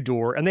battery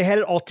door and they had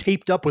it all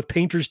taped up with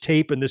painter's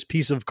tape and this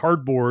piece of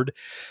cardboard.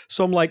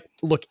 So I'm like,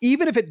 look,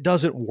 even if it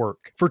doesn't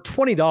work for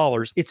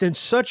 $20, it's in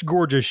such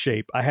gorgeous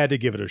shape. I had to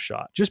give it a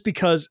shot just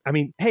because, I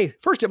mean, hey,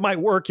 first it might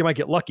work. You might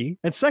get lucky.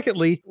 And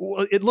secondly,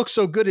 it looks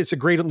so good. It's a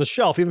great on the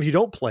shelf, even if you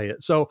don't play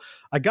it. So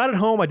I got it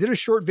home. I did a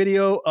short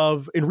video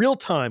of in real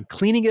time,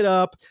 cleaning it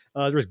up.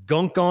 There was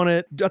gunk on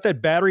it. Got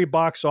that battery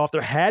box off. There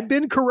had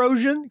been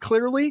corrosion,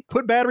 clearly.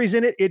 Put batteries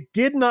in it. It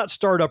did not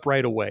start up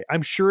right away.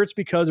 I'm sure it's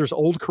because there's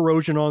old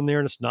corrosion on there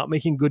and it's not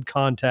making good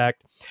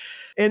contact.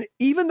 And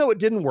even though it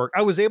didn't work,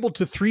 I was able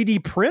to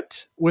 3D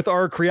print with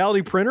our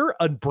Creality printer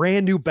a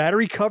brand new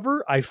battery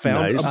cover. I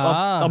found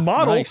a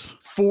model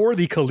for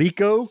the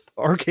Coleco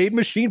arcade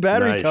machine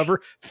battery cover.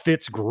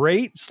 Fits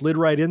great. Slid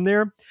right in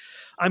there.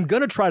 I'm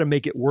going to try to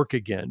make it work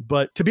again,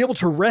 but to be able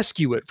to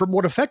rescue it from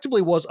what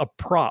effectively was a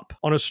prop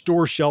on a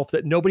store shelf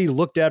that nobody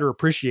looked at or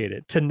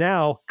appreciated to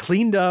now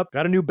cleaned up,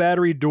 got a new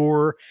battery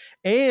door,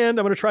 and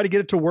I'm going to try to get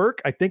it to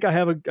work. I think I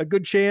have a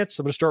good chance.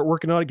 I'm going to start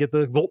working on it, get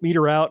the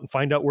voltmeter out and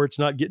find out where it's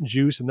not getting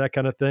juice and that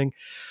kind of thing.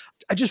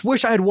 I just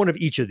wish I had one of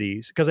each of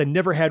these because I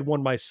never had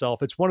one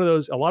myself. It's one of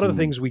those, a lot of the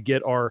things we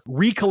get are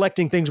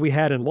recollecting things we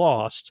had and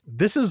lost.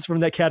 This is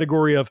from that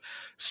category of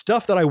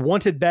stuff that I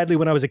wanted badly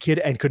when I was a kid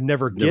and could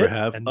never get.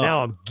 And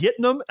now I'm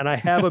getting them and I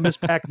have a Miss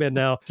Pac-Man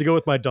now to go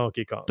with my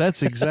Donkey Kong.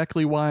 That's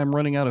exactly why I'm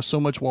running out of so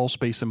much wall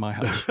space in my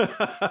house.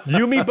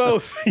 You and me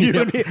both.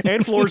 You and me,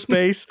 and floor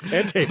space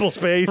and table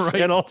space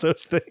and all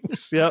those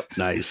things. Yep.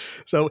 Nice.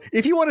 So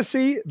if you want to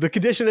see the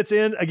condition it's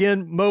in,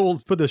 again, Mo will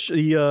put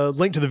the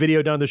link to the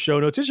video down in the show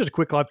notes. It's just a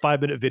quick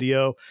 5-minute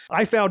video.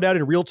 I found out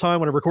in real time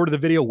when I recorded the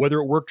video whether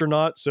it worked or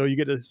not, so you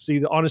get to see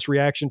the honest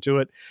reaction to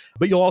it,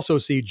 but you'll also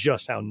see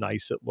just how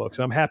nice it looks.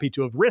 I'm happy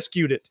to have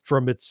rescued it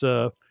from its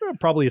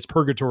probably its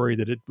purgatory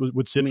that it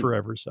would sit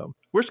forever. So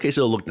worst case,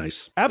 it'll look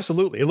nice.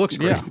 Absolutely. It looks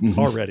great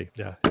already.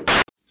 Yeah.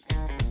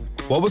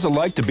 What was it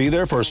like to be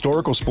there for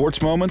historical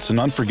sports moments and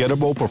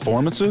unforgettable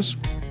performances?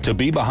 To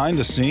be behind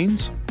the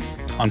scenes?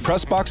 On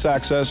Pressbox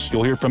Access,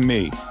 you'll hear from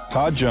me,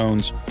 Todd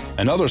Jones,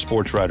 and other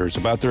sports writers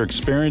about their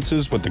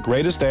experiences with the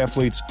greatest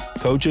athletes,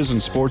 coaches,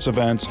 and sports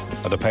events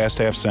of the past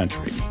half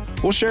century.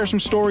 We'll share some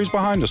stories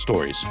behind the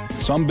stories,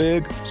 some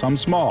big, some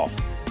small,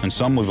 and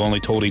some we've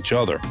only told each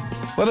other.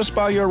 Let us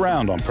spy you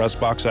around on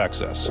Pressbox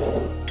Access.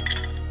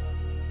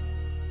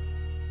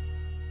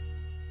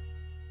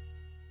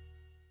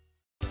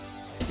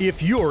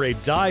 If you're a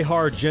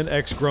die-hard Gen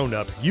X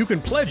grown-up, you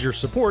can pledge your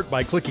support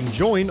by clicking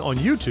join on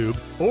YouTube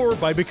or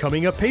by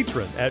becoming a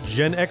patron at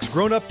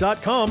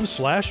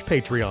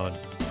genxgrownup.com/Patreon.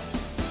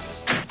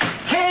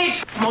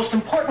 Kate, most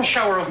important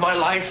shower of my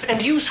life,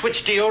 and you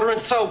switch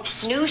deodorant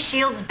soaps. New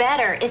Shield's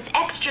better. It's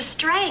extra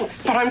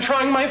strength. But I'm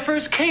trying my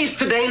first case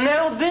today.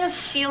 Now this.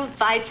 Shield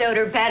fights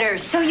odor better,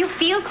 so you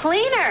feel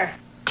cleaner.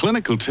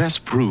 Clinical tests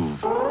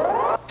prove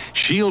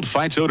Shield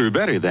fights odor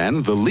better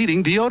than the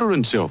leading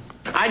deodorant soap.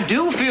 I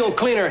do feel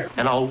cleaner,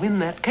 and I'll win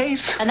that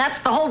case. And that's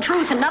the whole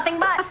truth and nothing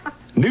but.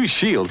 New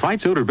Shield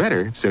fights odor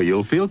better, so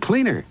you'll feel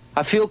cleaner.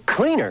 I feel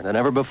cleaner than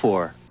ever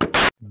before.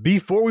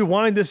 Before we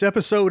wind this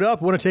episode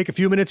up, I want to take a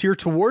few minutes here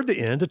toward the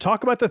end to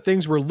talk about the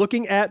things we're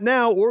looking at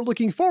now or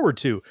looking forward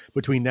to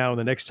between now and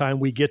the next time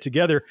we get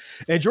together.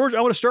 And George,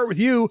 I want to start with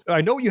you.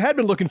 I know what you had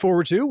been looking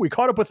forward to. We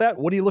caught up with that.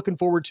 What are you looking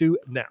forward to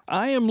now?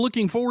 I am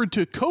looking forward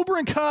to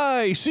Cobra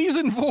Kai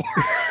Season 4.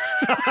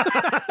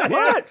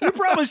 What? You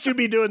promised you'd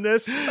be doing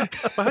this.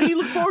 How do you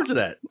look forward to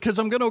that? Because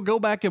I'm going to go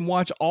back and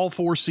watch all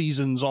 4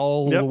 seasons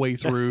all the way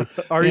through.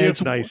 Are you?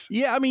 It's nice.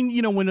 Yeah, I mean,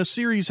 you know, when a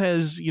series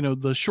has, you know,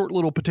 the short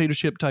little potato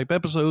chip type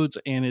episodes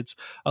and it's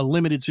a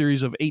limited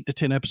series of 8 to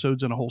 10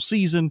 episodes in a whole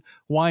season,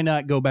 why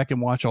not go back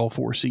and watch all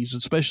 4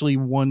 seasons, especially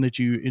one that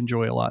you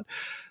enjoy a lot?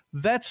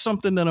 That's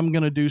something that I'm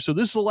going to do. So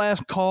this is the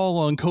last call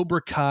on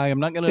Cobra Kai. I'm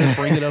not going to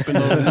bring it up in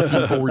the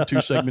looking forward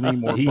to segment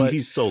anymore.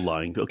 He's so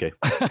lying. Okay.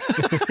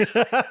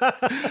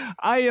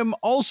 I am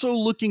also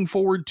looking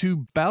forward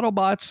to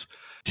BattleBots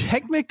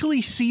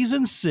technically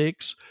season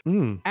 6,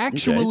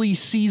 actually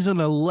season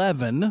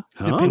 11,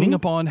 depending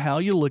upon how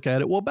you look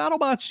at it. Well,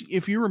 BattleBots,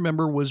 if you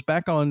remember, was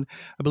back on,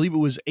 I believe it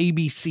was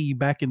ABC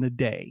back in the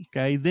day.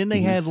 Okay. Then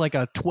they had like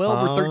a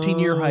 12 or 13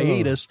 year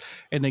hiatus,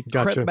 and they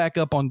crept back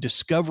up on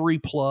Discovery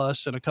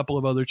Plus and a couple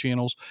of other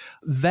channels.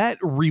 That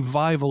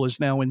revival is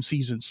now in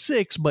season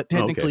 6, but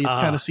technically it's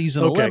kind of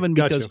season 11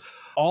 because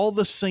all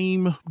the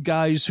same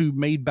guys who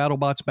made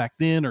BattleBots back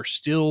then are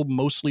still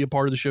mostly a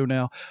part of the show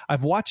now.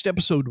 I've watched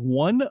episode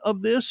 1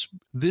 of this.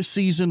 This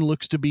season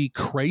looks to be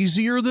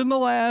crazier than the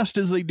last,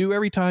 as they do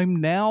every time.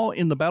 Now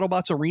in the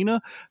BattleBots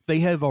arena, they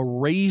have a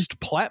raised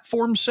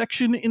platform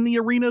section in the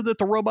arena that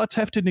the robots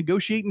have to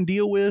negotiate and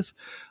deal with.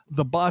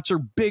 The bots are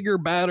bigger,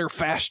 badder,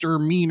 faster,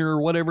 meaner,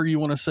 whatever you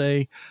want to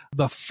say.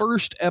 The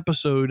first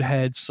episode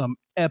had some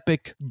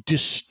epic,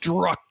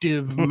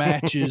 destructive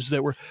matches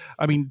that were,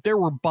 I mean, there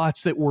were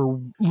bots that were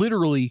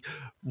literally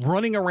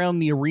running around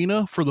the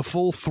arena for the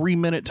full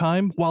 3-minute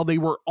time while they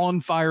were on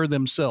fire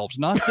themselves.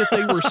 Not that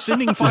they were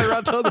sending fire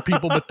out to other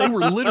people, but they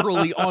were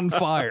literally on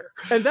fire.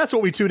 And that's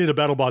what we tune into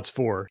BattleBots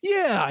for.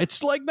 Yeah,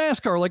 it's like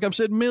NASCAR, like I've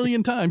said a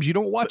million times. You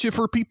don't watch it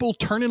for people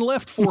turning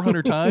left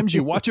 400 times.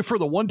 You watch it for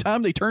the one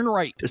time they turn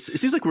right. It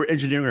seems like we're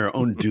engineering our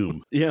own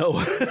doom. You know,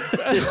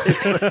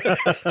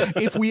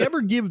 if we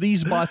ever give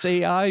these bots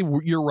AI,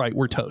 you're right,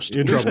 we're toast.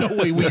 There's no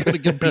way we're going to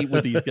compete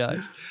with these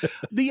guys.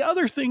 The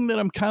other thing that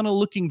I'm kind of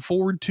looking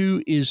forward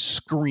to is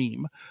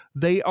Scream.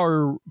 They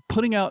are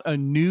putting out a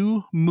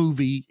new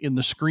movie in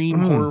the Scream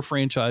horror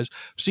franchise.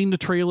 I've seen the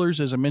trailers.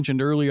 As I mentioned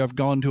earlier, I've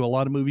gone to a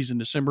lot of movies in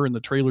December, and the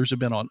trailers have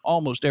been on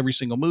almost every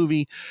single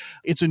movie.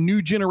 It's a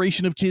new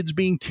generation of kids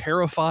being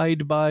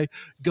terrified by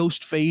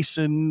Ghostface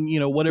and, you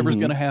know, whatever's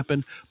going to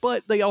happen.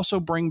 But they also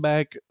bring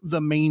back the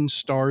main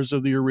stars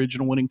of the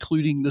original one,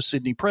 including the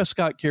Sidney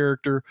Prescott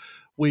character,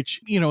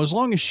 which, you know, as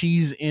long as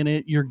she's in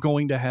it, you're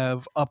going to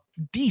have a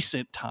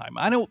decent time.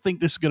 I don't think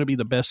this is going to be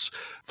the best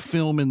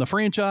film in the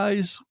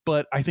franchise,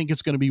 but I think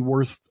it's going to be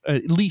worth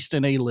at least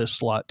an A-list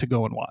slot to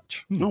go and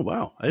watch. Oh,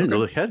 wow. I didn't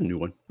know they had a new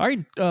one. All right,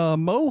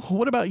 Mo,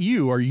 what about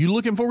you? Are you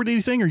looking forward to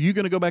anything? Or are you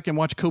going to go back and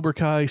watch Cobra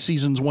Kai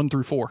seasons 1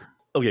 through 4?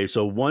 Okay,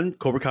 so one,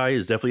 Cobra Kai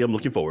is definitely I'm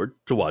looking forward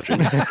to watching.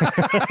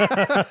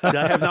 I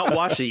have not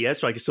watched it yet,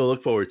 so I can still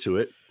look forward to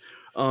it.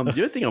 The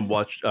other thing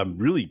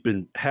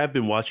have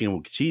been watching and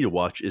will continue to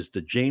watch is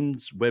the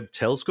James Webb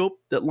Telescope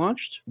that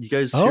launched. You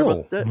guys hear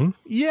about that?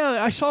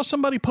 Yeah, I saw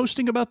somebody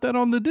posting about that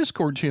on the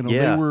Discord channel.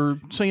 Yeah. They were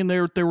saying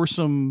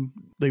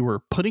they were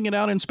putting it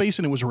out in space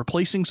and it was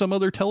replacing some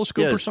other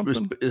telescope or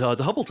something.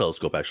 The Hubble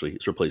telescope actually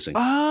is replacing.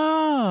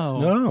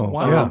 Oh,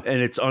 wow. Yeah.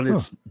 And it's on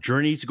its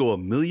journey to go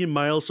 1 million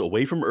miles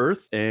away from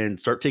Earth and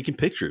start taking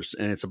pictures.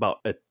 And it's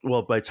about, by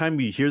the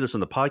time you hear this on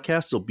the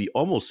podcast, it'll be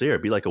almost there.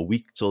 It'll be like a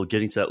week till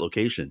getting to that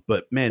location.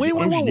 But man, the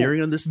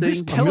engineering on this thing.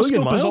 This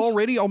telescope is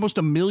already almost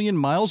 1 million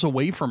miles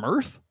away from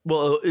Earth?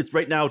 Well,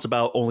 right now it's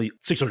about only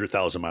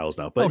 600,000 miles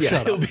now. But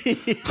it'll be,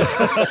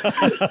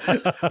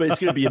 but it's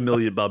going to be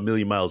about 1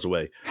 million miles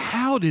away.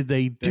 How did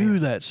they do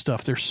that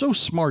stuff? They're so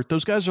smart.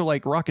 Those guys are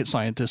like rocket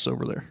scientists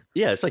over there.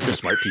 Yeah, it's like they're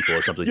smart people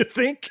or something. You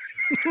think?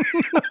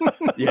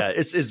 Yeah,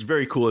 it's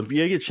very cool. If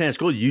you get a chance,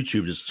 go to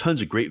YouTube. There's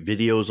tons of great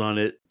videos on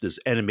it. There's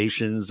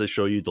animations that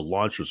show you. The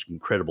launch was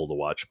incredible to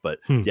watch. But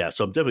yeah,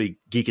 so I'm definitely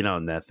geeking out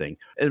on that thing.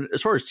 And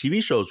as far as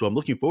TV shows, what I'm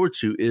looking forward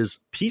to is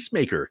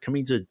Peacemaker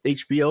coming to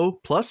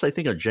HBO Plus, I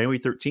think on January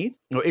 13th.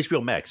 Or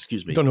HBO Max,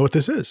 excuse me. Don't know what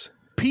this is.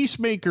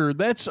 Peacemaker.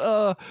 That's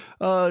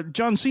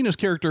John Cena's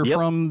character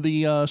from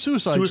the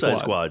Suicide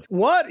Squad.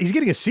 What? He's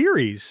getting a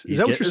series. Is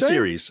that what you're saying?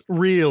 Series.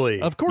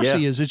 Really? Of course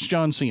he is. It's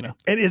John Cena.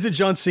 And is it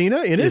John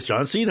Cena in it? It's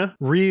John Cena.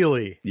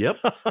 Really? Yep.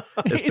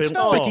 It's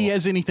not like he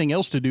has anything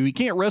else to do. He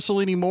can't wrestle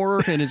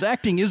anymore, and his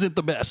acting isn't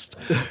the best.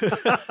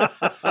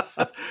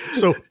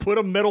 So put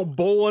a metal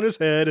bowl on his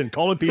head and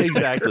call him Peacemaker.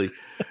 Exactly.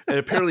 And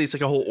apparently it's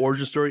like a whole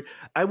origin story.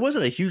 I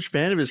wasn't a huge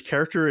fan of his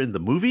character in the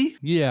movie.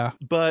 Yeah.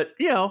 But,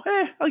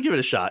 I'll give it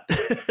a shot.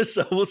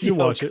 So we'll see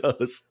how it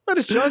goes. That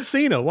is John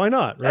Cena. Why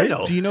not? Right? I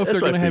know. Do you know if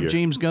they're going to have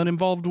James Gunn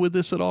involved with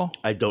this at all?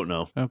 I don't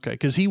know. Okay.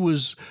 Because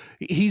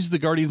he's the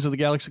Guardians of the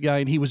Galaxy guy,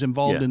 and he was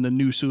involved in the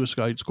new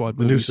Suicide Squad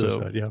movie. The new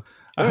Suicide, yeah.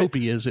 I hope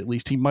he is. At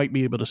least he might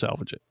be able to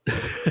salvage it.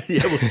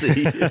 Yeah, we'll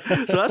see.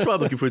 So that's what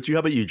I'm looking forward to. How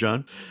about you,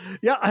 John?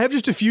 Yeah, I have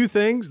just a few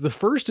things. The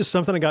first is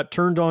something I got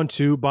turned on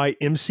to by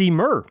MC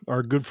Murr,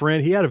 our good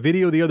friend. He had a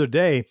video the other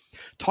day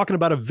talking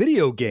about a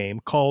video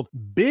game called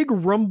Big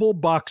Rumble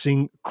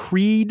Boxing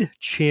Creed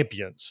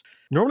Champions.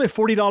 Normally a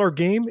 $40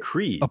 game.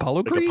 Creed.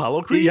 Apollo Creed? Like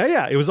Apollo Creed?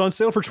 Yeah. It was on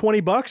sale for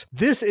 $20.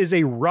 This is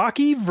a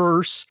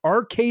Rocky-verse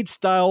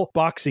arcade-style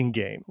boxing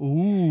game.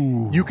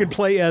 Ooh. You can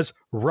play as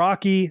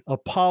Rocky,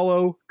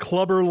 Apollo,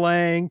 Clubber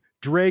Lang,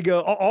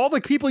 Drago, all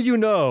the people you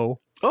know.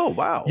 Oh,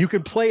 wow. You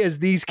can play as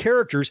these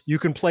characters. You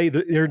can play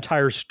their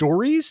entire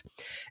stories.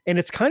 and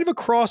it's kind of a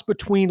cross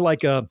between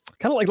like a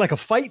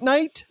fight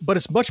night, but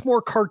it's much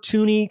more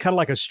cartoony, kind of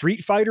like a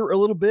Street Fighter a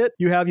little bit.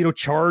 You have,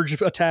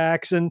 charge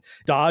attacks and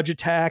dodge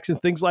attacks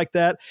and things like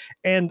that.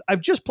 And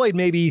I've just played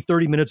maybe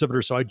 30 minutes of it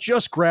or so. I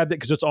just grabbed it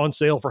because it's on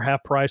sale for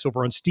half price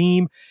over on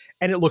Steam,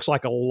 and it looks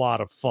like a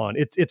lot of fun.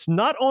 It's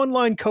not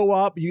online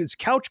co-op, it's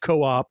couch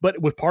co-op,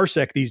 but with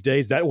Parsec these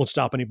days, that won't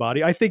stop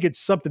anybody. I think it's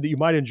something that you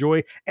might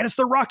enjoy, and it's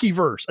the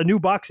Rockyverse, a new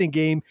boxing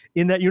game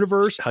in that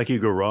universe. How can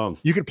you go wrong?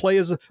 You could play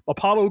as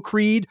Apollo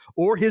Creed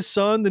or his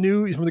son,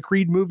 from the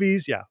Creed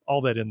movies. Yeah,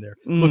 all that in there.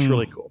 Looks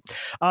really cool.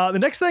 The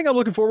next thing I'm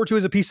looking forward to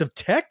is a piece of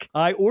tech.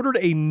 I ordered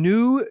a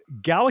new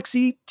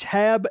Galaxy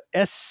Tab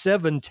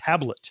S7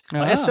 tablet.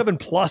 S7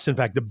 Plus, in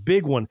fact, the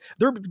big one.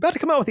 They're about to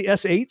come out with the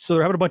S8, so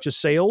they're having a bunch of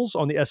sales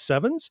on the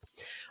S7s.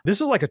 This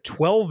is like a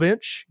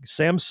 12-inch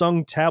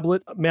Samsung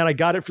tablet. Man, I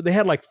got it they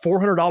had like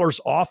 $400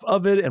 off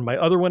of it, and my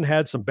other one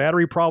had some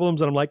battery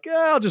problems, and I'm like,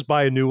 I'll just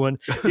buy a new one.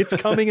 It's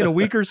coming in a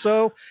week or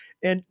so.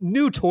 And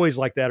new toys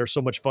like that are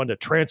so much fun to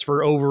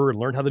transfer over and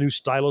learn how the new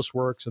stylus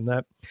works and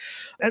that.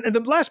 And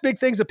the last big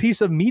thing is a piece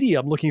of media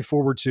I'm looking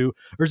forward to.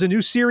 There's a new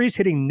series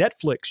hitting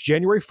Netflix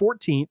January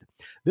 14th.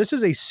 This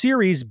is a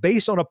series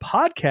based on a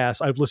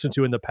podcast I've listened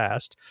to in the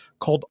past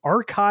called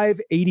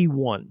Archive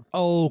 81.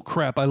 Oh,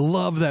 crap. I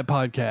love that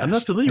podcast. I'm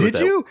not familiar with that.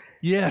 Did you?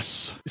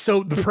 Yes.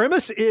 So the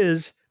premise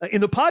is, in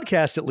the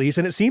podcast at least,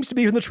 and it seems to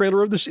be in the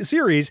trailer of the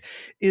series,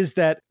 is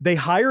that they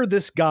hire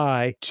this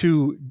guy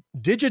to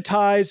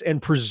digitize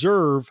and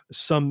preserve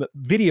some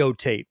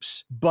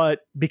videotapes.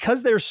 But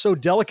because they're so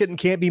delicate and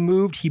can't be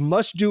moved, he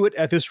must do it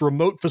at this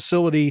remote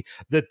facility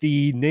that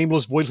the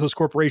Nameless Voiceless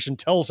Corporation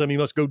tells him he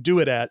must go do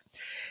it at.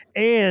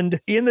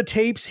 And in the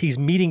tapes, he's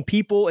meeting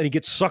people and he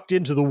gets sucked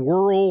into the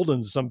world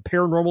and some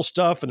paranormal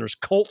stuff, and there's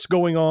cults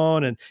going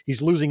on, and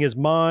he's losing his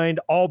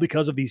mind, all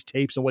because of these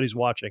tapes and what he's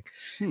watching.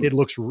 It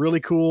looks really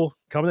cool.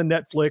 Coming to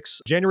Netflix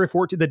January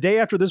 14th, the day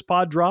after this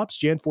pod drops,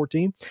 Jan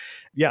 14th.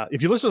 Yeah,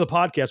 if you listen to the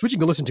podcast, which you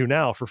can listen to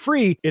now for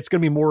free, it's going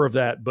to be more of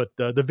that, but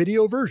the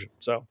video version.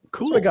 So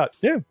cool. That's what I got.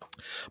 Yeah.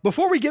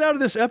 Before we get out of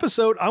this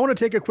episode, I want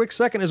to take a quick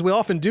second, as we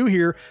often do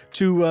here,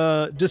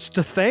 to just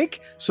to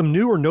thank some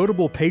new or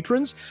notable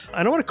patrons.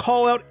 And I want to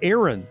call out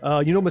Aaron.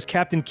 You know him as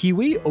Captain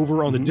Kiwi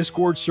over on the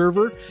Discord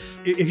server.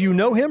 If you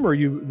know him or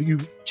you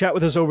chat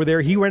with us over there,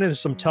 he ran into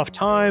some tough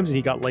times and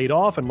he got laid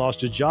off and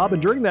lost his job.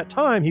 And during that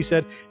time, he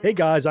said, "Hey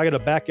guys, I got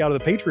to back out of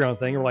the Patreon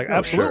thing." And we're like,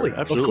 absolutely.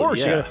 Of course,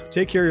 you got to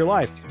take care of your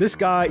life. This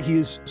guy, he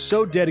is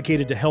so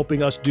dedicated to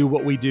helping us do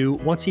what we do.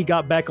 Once he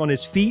got back on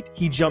his feet,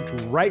 he jumped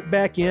right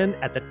back in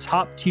at the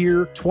top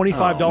tier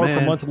 $25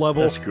 per month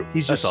level.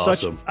 He's just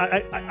awesome.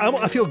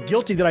 I feel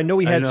guilty that I know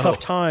he had tough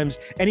times,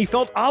 and he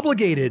felt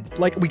obligated.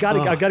 Like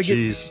I gotta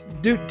get,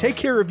 dude, take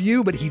care of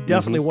you. But he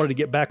definitely wanted to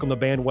get back on the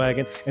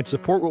bandwagon and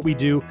support what we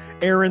do.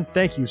 Aaron,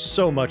 thank you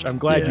so much. I'm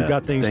glad you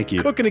got things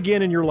cooking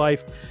again in your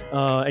life,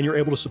 and you're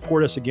able to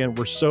support us again.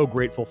 We're so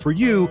grateful for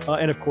you,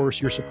 and of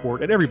course your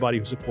support, and everybody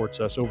who supports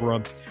us over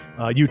on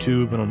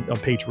YouTube and on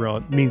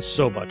Patreon. It means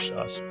so much to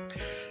us.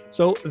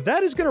 So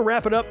that is going to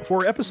wrap it up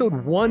for episode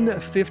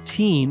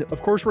 115.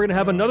 Of course, we're going to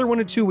have another one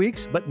in 2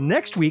 weeks, but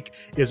next week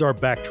is our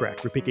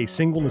backtrack. We pick a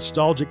single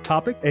nostalgic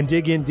topic and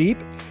dig in deep.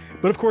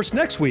 But of course,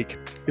 next week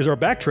is our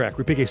backtrack.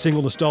 We pick a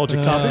single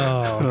nostalgic topic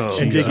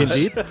and dig in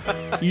deep.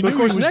 You knew of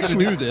course, next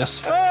week, do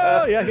this.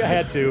 Oh, yeah, I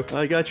had to.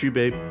 I got you,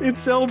 babe. In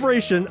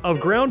celebration of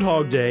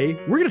Groundhog Day,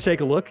 we're going to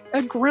take a look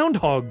at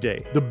Groundhog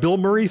Day, the Bill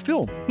Murray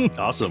film.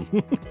 Awesome.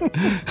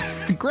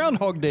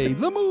 Groundhog Day,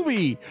 the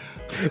movie.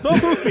 The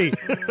movie,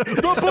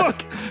 the book,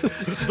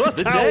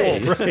 the towel.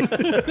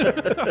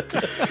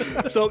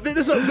 Right? So this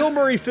is a Bill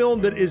Murray film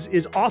that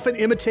is often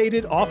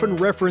imitated, often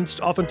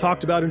referenced, often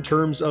talked about in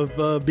terms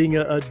of being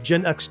a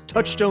Gen X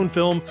touchstone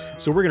film.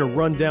 So we're going to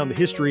run down the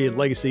history and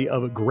legacy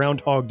of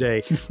Groundhog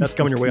Day. That's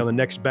coming your way on the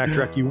next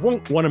backtrack. You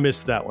won't want to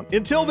miss that one.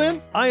 Until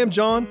then, I am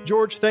John.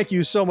 George, thank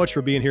you so much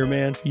for being here,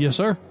 man. Yes,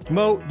 sir.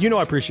 Mo, you know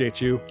I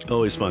appreciate you.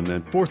 Always fun,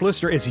 man. Fourth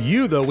listener, it's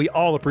you, though, we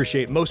all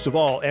appreciate most of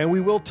all. And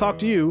we will talk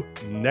to you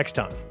next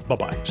time.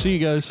 Bye-bye. See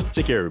you guys.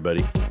 Take care,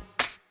 everybody.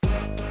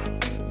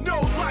 No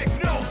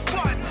life, no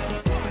fun.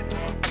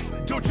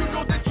 Don't you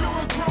know that you're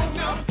a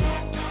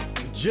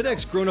grown-up? Gen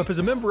X Grown Up is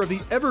a member of the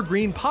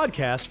Evergreen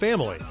Podcast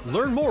family.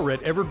 Learn more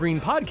at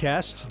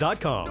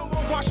evergreenpodcasts.com. No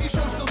more watching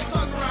shows till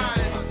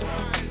sunrise.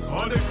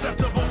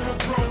 Unacceptable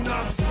for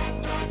grown-ups.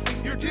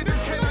 Your dinner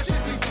cannot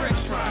just be french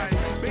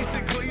fries.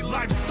 Basically,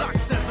 life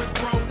sucks as a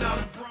grown-up.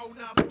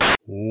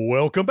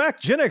 Welcome back,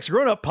 Gen X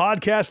Grown Up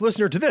Podcast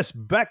listener, to this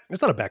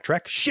it's not a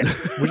backtrack. Shit.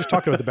 We're just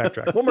talking about the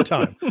backtrack. One more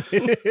time.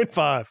 In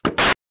 5.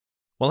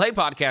 Well, hey,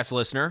 podcast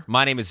listener.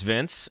 My name is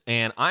Vince,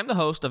 and I'm the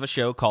host of a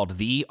show called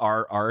The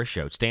RR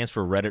Show. It stands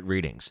for Reddit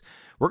Readings.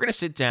 We're going to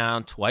sit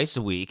down twice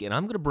a week, and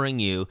I'm going to bring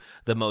you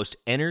the most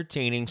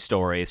entertaining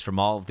stories from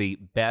all of the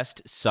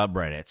best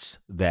subreddits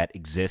that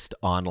exist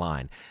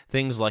online.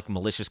 Things like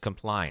malicious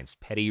compliance,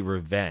 petty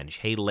revenge,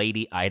 hey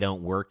lady, I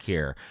don't work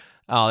here,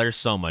 Oh, there's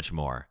so much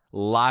more.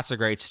 Lots of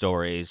great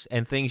stories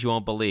and things you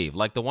won't believe.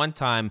 Like the one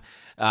time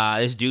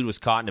this dude was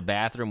caught in a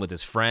bathroom with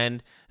his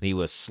friend, and he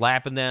was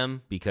slapping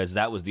them because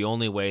that was the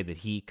only way that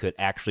he could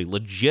actually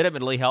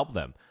legitimately help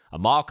them. A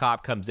mall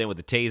cop comes in with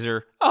a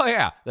taser. Oh,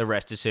 yeah, the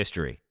rest is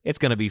history. It's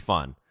going to be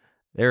fun.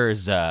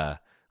 There's, I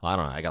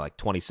don't know, I got like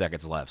 20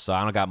 seconds left, so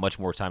I don't got much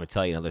more time to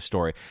tell you another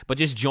story. But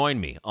just join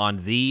me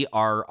on The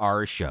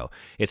RR Show.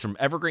 It's from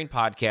Evergreen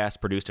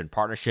Podcast, produced in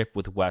partnership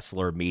with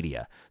Wessler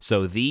Media.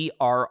 So The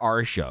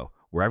RR Show,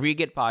 wherever you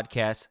get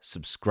podcasts,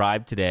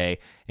 subscribe today.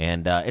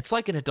 And it's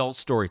like an adult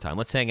story time.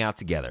 Let's hang out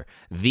together.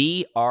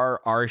 The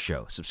RR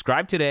Show.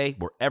 Subscribe today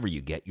wherever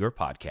you get your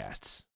podcasts.